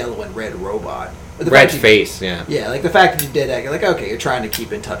green, yellow, and red robot. But the red face, yeah. Yeah, like the fact that you did that, you're like, okay, you're trying to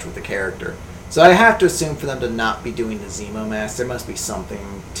keep in touch with the character. So I have to assume for them to not be doing the Zemo mask, there must be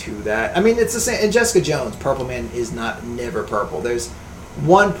something to that. I mean, it's the same. In Jessica Jones, Purple Man is never purple. There's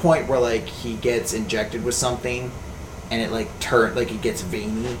one point where like he gets injected with something, and it like he gets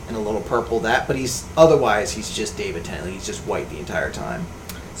veiny and a little purple. But he's just David Tennant. He's just white the entire time.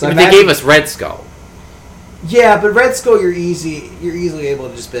 So but they gave us Red Skull. Yeah, but Red Skull, you're easily able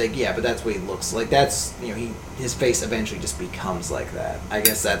to just be like, yeah, but that's what he looks like. That's his face eventually just becomes like that. I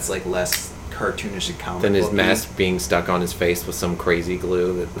guess that's like less cartoonish and comic than his mask being stuck on his face with some crazy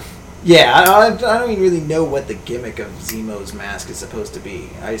glue. Yeah, I don't even really know what the gimmick of Zemo's mask is supposed to be.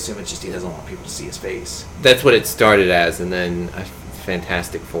 I assume it's just he doesn't want people to see his face. That's what it started as, and then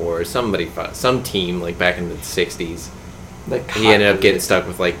Fantastic Four, some team like back in the 60s Like he ended up getting stuck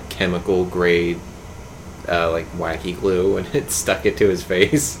with like chemical grade, like wacky glue, and it stuck it to his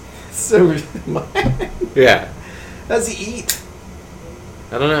face. So, Yeah. how does he eat?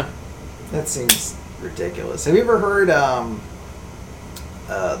 I don't know. That seems ridiculous. Have you ever heard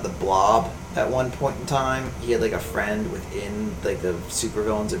the Blob? At one point in time, he had like a friend within like the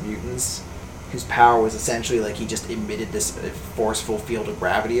supervillains of mutants, whose power was essentially like he just emitted this forceful field of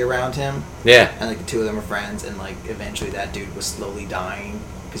gravity around him. Yeah. And like the two of them were friends, and like eventually that dude was slowly dying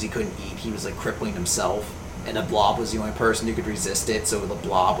because he couldn't eat. He was like crippling himself, and the Blob was the only person who could resist it. So the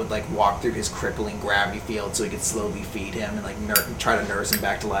Blob would like walk through his crippling gravity field so he could slowly feed him and like try to nurse him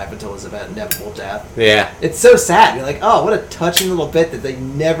back to life until his inevitable death. Yeah. It's so sad. You're like, oh, what a touching little bit that they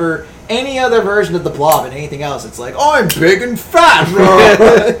never. Any other version of the Blob and anything else, it's like, oh, I'm big and fat.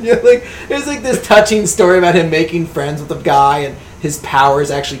 You're like, there's like this touching story about him making friends with a guy and his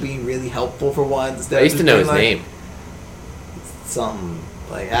powers actually being really helpful for once. I used to know his name. Something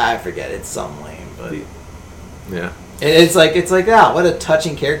like I forget. It's some lame, but yeah, it's like what a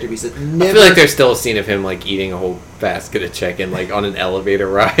touching character. Because it never. I feel like there's still a scene of him like eating a whole basket of chicken like on an elevator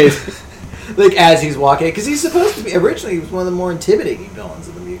ride. Like as he's walking, because he's supposed to be originally he was one of the more intimidating villains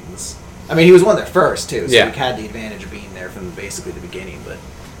of the mutants. I mean, he was one of their first too, so he had the advantage of being there from basically the beginning. But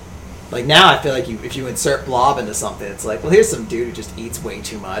like now, I feel like if you insert Blob into something, it's like, well, here's some dude who just eats way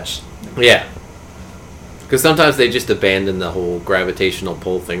too much. Yeah, because sometimes they just abandon the whole gravitational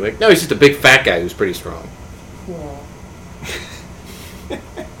pull thing. Like, no, he's just a big fat guy who's pretty strong.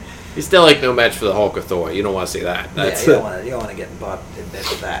 He's still like no match for the Hulk or Thor. You don't want to see that. That's you don't want to get involved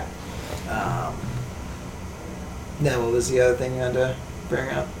with that. Now, what was the other thing you had to bring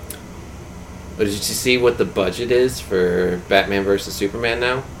up? But did you see what the budget is for Batman vs Superman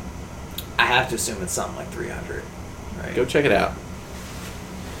now? I have to assume it's something like 300. Right? Go check it out.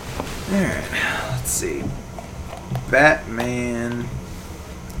 All right, let's see. Batman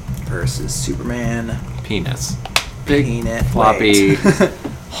versus Superman. Penis. Big peanut. Floppy.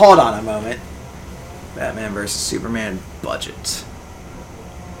 Hold on a moment. Batman versus Superman budget.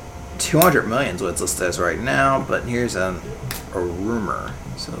 200 million is what it's listed as right now, but here's a rumor.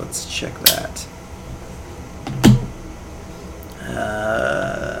 So let's check that.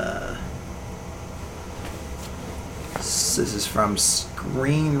 This is from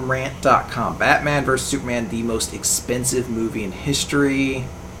ScreenRant.com. Batman vs. Superman, the most expensive movie in history.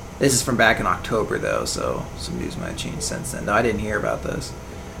 This is from back in October, though, so some news might have changed since then. No, I didn't hear about this.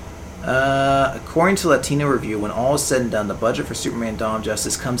 According to Latino Review, when all is said and done, the budget for Superman Dawn of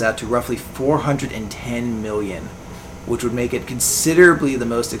Justice comes out to roughly $410 million, which would make it considerably the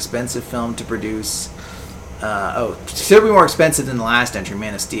most expensive film to produce. Considerably more expensive than the last entry,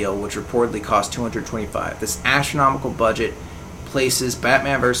 Man of Steel, which reportedly cost $225. This astronomical budget places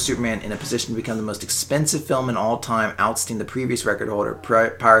Batman vs. Superman in a position to become the most expensive film in all time, ousting the previous record holder,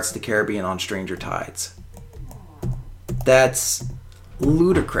 Pirates of the Caribbean on Stranger Tides. That's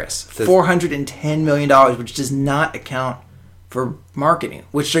ludicrous. $410 million, which does not account for marketing,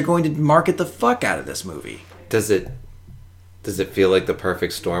 which they're going to market the fuck out of this movie. Does it feel like the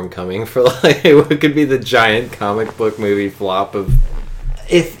perfect storm coming for like what could be the giant comic book movie flop of?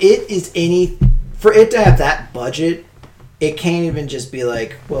 If it is for it to have that budget, it can't even just be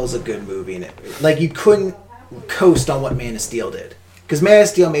like, well, it's a good movie, and like you couldn't coast on what Man of Steel did, because Man of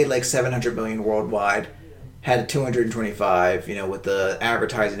Steel made like $700 million worldwide, had a 225, with the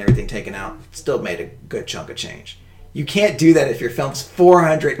advertising and everything taken out, still made a good chunk of change. You can't do that if your film's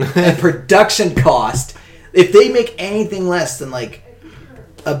 400 and production cost. If they make anything less than like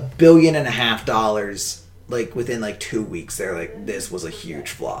 $1.5 billion, like within like 2 weeks, they're like, this was a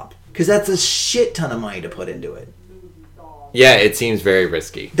huge flop, because that's a shit ton of money to put into it. Yeah, it seems very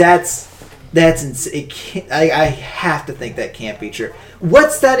risky. That's insane. I have to think that can't be true.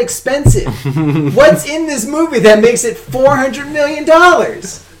 What's that expensive? What's in this movie that makes it $400 million?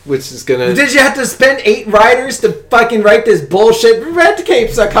 Which is gonna... Did you have to spend 8 writers to fucking write this bullshit red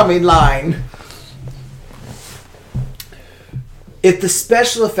capes are coming line? If the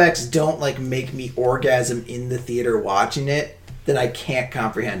special effects don't like make me orgasm in the theater watching it, then I can't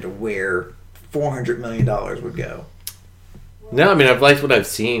comprehend where $400 million would go. No, I mean, I've liked what I've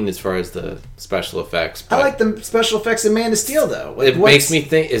seen as far as the special effects. I like the special effects in Man of Steel, though. Like, it makes me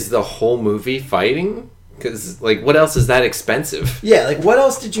think, is the whole movie fighting? Because, like, what else is that expensive? Yeah, like, what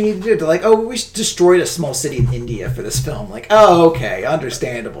else did you need to do? To like, oh, we destroyed a small city in India for this film. Like, oh, okay,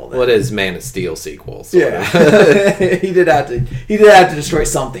 understandable. Then. What is Man of Steel sequel? Yeah. he did have to destroy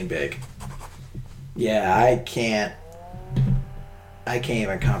something big. Yeah, I can't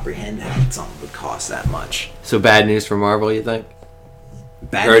even comprehend how something would cost that much. So bad news for Marvel, you think?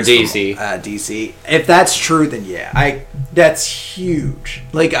 Or DC. DC. If that's true, then yeah, that's huge.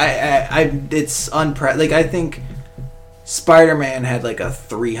 Like it's Like I think Spider-Man had like a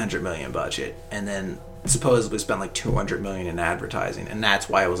 $300 million budget, and then supposedly spent like $200 million in advertising, and that's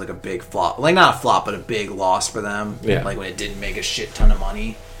why it was like a big flop. Like not a flop, but a big loss for them. Yeah. Like when it didn't make a shit ton of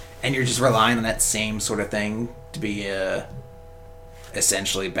money, and you're just relying on that same sort of thing to be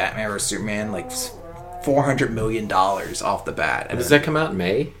essentially Batman vs Superman, like $400 million off the bat. Does that come out in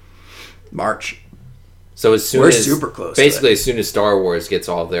May? March. So as soon We're as super close. Basically, as soon as Star Wars gets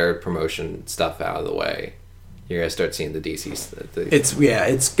all their promotion stuff out of the way, you're gonna start seeing the DC.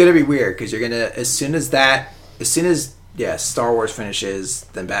 It's gonna be weird because you're gonna as soon as Star Wars finishes,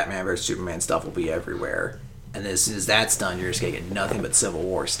 then Batman vs Superman stuff will be everywhere, and as soon as that's done, you're just gonna get nothing but Civil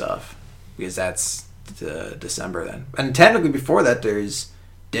War stuff because that's December then. And technically, before that, there's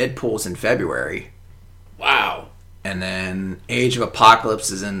Deadpool's in February. Wow. And then Age of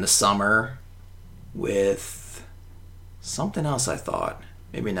Apocalypse is in the summer with something else, I thought.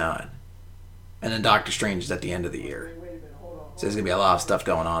 Maybe not. And then Doctor Strange is at the end of the year. So there's going to be a lot of stuff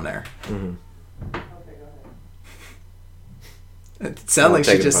going on there. Mm-hmm. It sounded like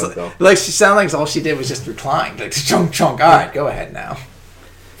she just... she sounded like all she did was just recline. Like, chunk, chunk. All right, go ahead now.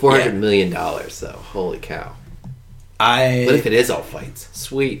 $400 million, though. Holy cow. What if it is all fights?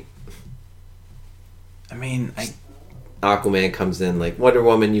 Sweet. I mean, Aquaman comes in like, Wonder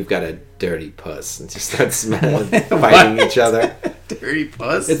Woman, you've got a dirty puss, and just starts fighting each other. Dirty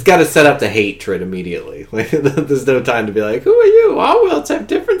puss? It's got to set up the hatred immediately. Like, there's no time to be like, who are you? All worlds have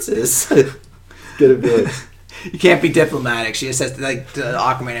differences. Gonna be like, you can't be diplomatic. She just has to, like,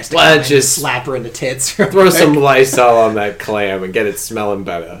 Aquaman has to come in and slap her in the tits. Throw some Lysol on that clam and get it smelling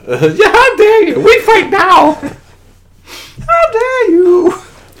better. Yeah, how dare you? We fight now! How dare you?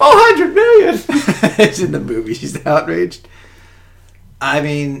 400 million! It's in the movie. She's outraged. I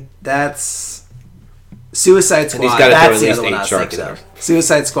mean, that's Suicide Squad. That's the other one I was thinking of.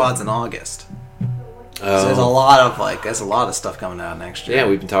 Suicide Squad's in August. Oh. So there's a lot of stuff coming out next year. Yeah,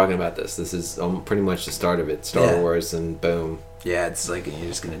 we've been talking about this. This is pretty much the start of it. Star Wars and boom. Yeah, it's like you're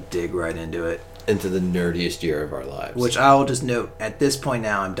just gonna dig right into it. Into the nerdiest year of our lives. Which I will just note, at this point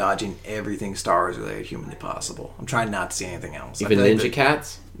now, I'm dodging everything Star Wars related humanly possible. I'm trying not to see anything else. Even Ninja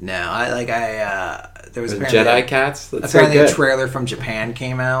Cats? No, there was Jedi Cats. That's apparently a trailer from Japan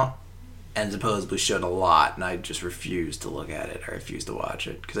came out and supposedly showed a lot, and I just refused to look at it. I refused to watch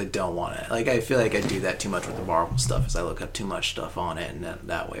it because I don't want it. Like, I feel like I do that too much with the Marvel stuff, is I look up too much stuff on it, and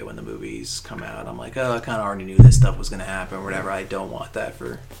that way when the movies come out, I'm like, oh, I kind of already knew this stuff was going to happen or whatever. I don't want that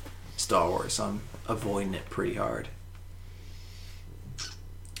for Star Wars, so I'm avoiding it pretty hard.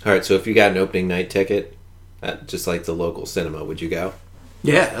 All right, so if you got an opening night ticket at just like the local cinema, would you go?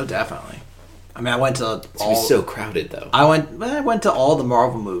 Yeah, oh, definitely. I mean, I went to it's all... so crowded, though. I went to all the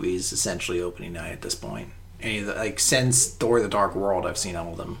Marvel movies, essentially, opening night at this point. Since Thor the Dark World, I've seen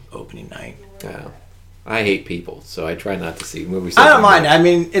all of them opening night. Yeah. I hate people, so I try not to see movies. I don't mind. I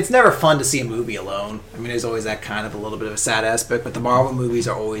mean, it's never fun to see a movie alone. I mean, there's always that kind of a little bit of a sad aspect, but the Marvel movies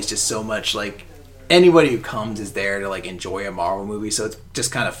are always just so much, like, anybody who comes is there to, like, enjoy a Marvel movie, so it's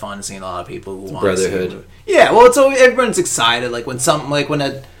just kind of fun seeing a lot of people who want to see a movie. Yeah, well, it's always, everyone's excited, like, when something, like,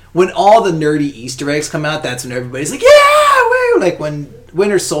 when all the nerdy Easter eggs come out, that's when everybody's like, yeah, woo! Like, when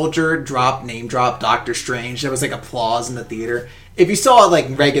Winter Soldier name dropped Doctor Strange, there was, like, applause in the theater. If you saw it,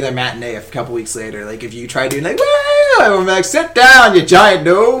 like, regular matinee a couple weeks later, like, if you tried doing, like, woo! I'm like, sit down, you giant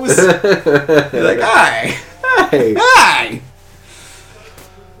nose! You're like, hi! Hi! Hi!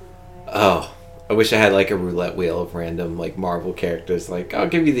 Oh, I wish I had, like, a roulette wheel of random, like, Marvel characters. Like, I'll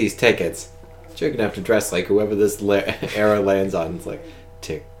give you these tickets. But you're gonna have to dress like whoever this era lands on. It's like,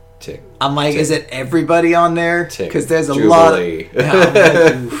 tick. Tick, I'm like, tick, is it everybody on there? Because there's a lot of...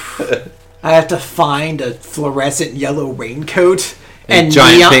 I have to find a fluorescent yellow raincoat and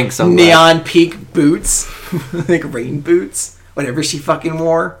giant neon pink boots. Like rain boots. Whatever she fucking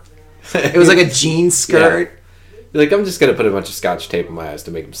wore. It was like a jean skirt. Yeah. You're like, I'm just going to put a bunch of scotch tape in my eyes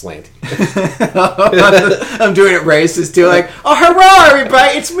to make them slanty. I'm doing it racist too. Like, oh, hurrah,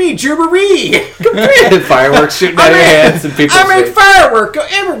 everybody, it's me, Jubilee. Fireworks shooting out of your hands and people. I make fireworks go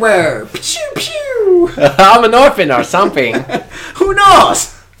everywhere. Pew, pew. I'm an orphan or something. Who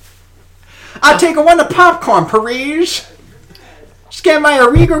knows? I'll take one of popcorn, Paris. Just get my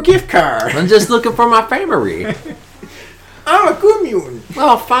Origo gift card. I'm just looking for my family. I'm a commune.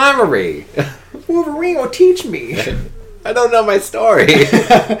 Oh, family. Wolverine will teach me. I don't know my story.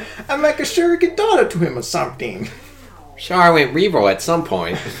 I'm like a surrogate daughter to him or something. Sure, I went Revo at some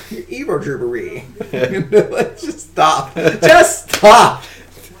point. Evo Jubilee. Let's just stop. Just stop.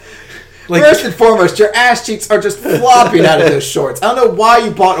 Like, first and foremost, your ass cheeks are just flopping out of those shorts. I don't know why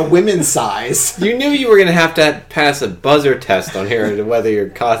you bought a women's size. you knew you were going to have to pass a buzzer test on here to whether your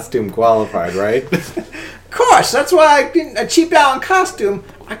costume qualified, right? Of course, that's why I cheap out on costume.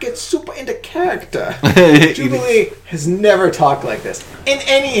 I get super into character. Jubilee has never talked like this in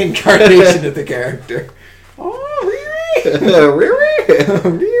any incarnation of the character. Oh, Riri!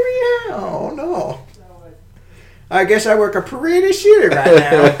 Riri! Oh, no. I guess I work a pretty shooter right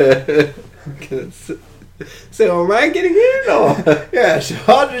now. So am I getting in? Or? Yeah, so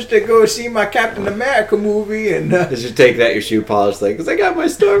I'll just go see my Captain America movie and... Just take that your shoe polish, like, because I got my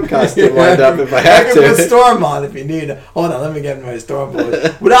Storm costume lined up if I have I to. can put Storm on if you need it. Hold on, let me get my Storm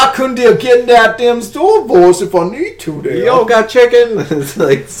voice. But I couldn't do getting that damn Storm voice if I need to. There. Yo, got chicken? It's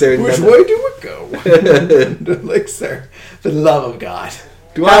like, sir, which way do it go? Like, sir, for the love of God.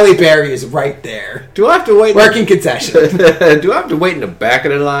 Halle Berry is right there. Do I have to wait? Working concession. Do I have to wait in the back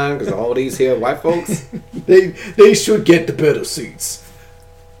of the line because all these here white folks? They should get the better seats.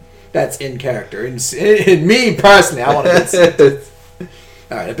 That's in character. And me personally, I want to get seats.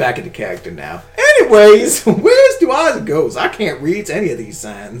 All right, back into character now. Anyways, where's do Oz goes? I can't read any of these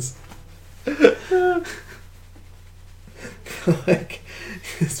signs. Like,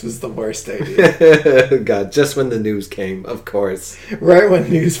 this was the worst idea. God, just when the news came, of course. Right when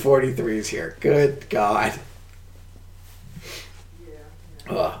News 43 is here. Good God.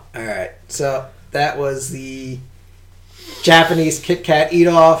 Oh, alright. So, that was the Japanese Kit Kat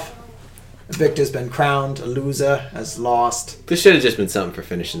eat-off. Victor's been crowned. A loser has lost. This should have just been something for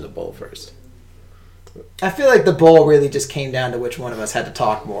finishing the bowl first. I feel like the bowl really just came down to which one of us had to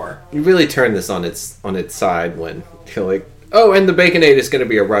talk more. You really turned this on its side when you're like, oh, and the Baconator is going to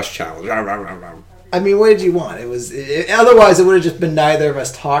be a rush challenge. I mean, what did you want? Otherwise, it would have just been neither of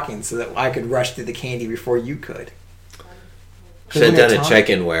us talking so that I could rush through the candy before you could. Should have done a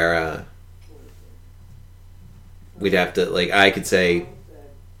check-in where we'd have to, like, I could say,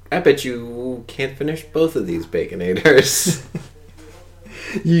 I bet you can't finish both of these Baconators.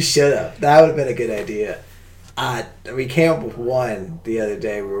 You should have. That would have been a good idea. We came up with one the other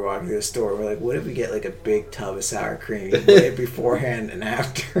day. We were walking through the store. We're like, what if we get like a big tub of sour cream beforehand and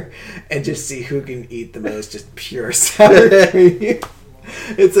after and just see who can eat the most just pure sour cream?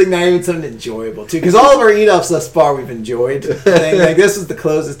 It's like not even something enjoyable too. Because all of our eat-offs thus far we've enjoyed. Like this was the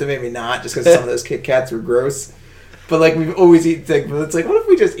closest to maybe not just because some of those Kit Kats were gross. But like we've always eaten things. But it's like, what if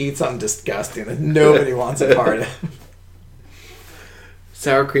we just eat something disgusting that nobody wants a part of?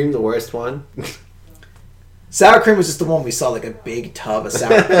 Sour cream, the worst one. Sour cream was just the one we saw, like a big tub of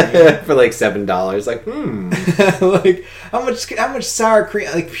sour cream for like $7. Like, like how much sour cream,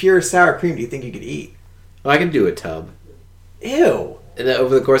 like pure sour cream, do you think you could eat? Well, I can do a tub. Ew. And then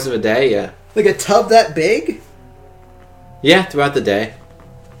over the course of a day, yeah. Like a tub that big? Yeah, throughout the day.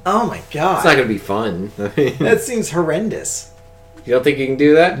 Oh my God. It's not gonna be fun. That seems horrendous. You don't think you can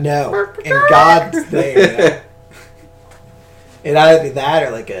do that? No. In God's name. It'd either be that or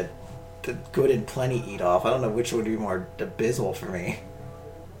like the good and plenty eat off. I don't know which would be more abysmal for me.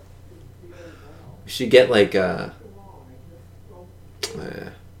 We should get like so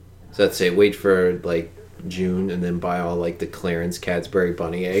let's say wait for like June and then buy all like the clearance Cadbury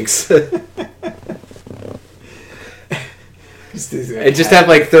bunny eggs. And just have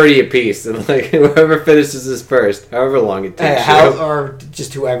like 30 apiece, and like whoever finishes this first, however long it takes. Or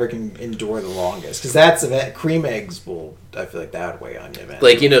just whoever can endure the longest, because that's cream eggs will. I feel like that would weigh on you, man.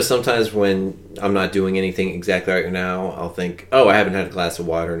 Like, you know, sometimes when I'm not doing anything exactly right now, I'll think, oh, I haven't had a glass of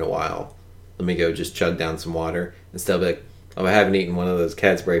water in a while. Let me go just chug down some water instead of like, oh, I haven't eaten one of those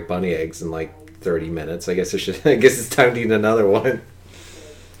Cadbury bunny eggs in like 30 minutes. I guess it's time to eat another one.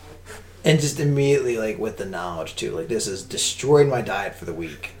 And just immediately, like, with the knowledge, too. Like, this has destroyed my diet for the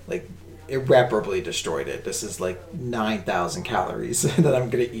week. Like, irreparably destroyed it. This is, like, 9,000 calories that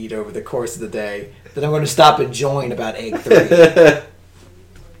I'm going to eat over the course of the day. That I'm going to stop enjoying about egg 3.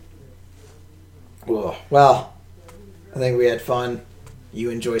 Well, I think we had fun.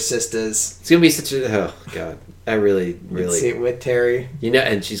 You enjoy Sisters. It's going to be such a... Oh, God. I really... See it with Terry. You know,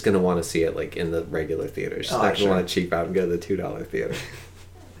 and she's going to want to see it, like, in the regular theater. She's not going to want to cheap out and go to the $2 theater.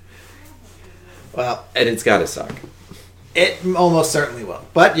 Well, and it's got to suck. It almost certainly will.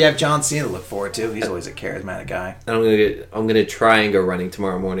 But you have John Cena to look forward to. He's always a charismatic guy. And I'm gonna try and go running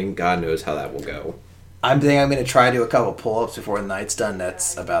tomorrow morning. God knows how that will go. I'm going to try to do a couple pull-ups before the night's done.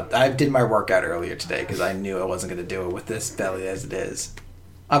 I did my workout earlier today because I knew I wasn't going to do it with this belly as it is.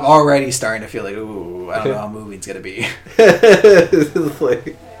 I'm already starting to feel like, ooh, I don't know how moving it's going to be.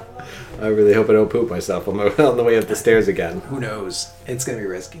 Like, I really hope I don't poop myself on the way up the stairs again. Who knows? It's going to be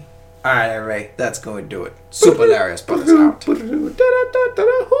risky. All right, everybody, that's going to do it. Super hilarious, brothers out.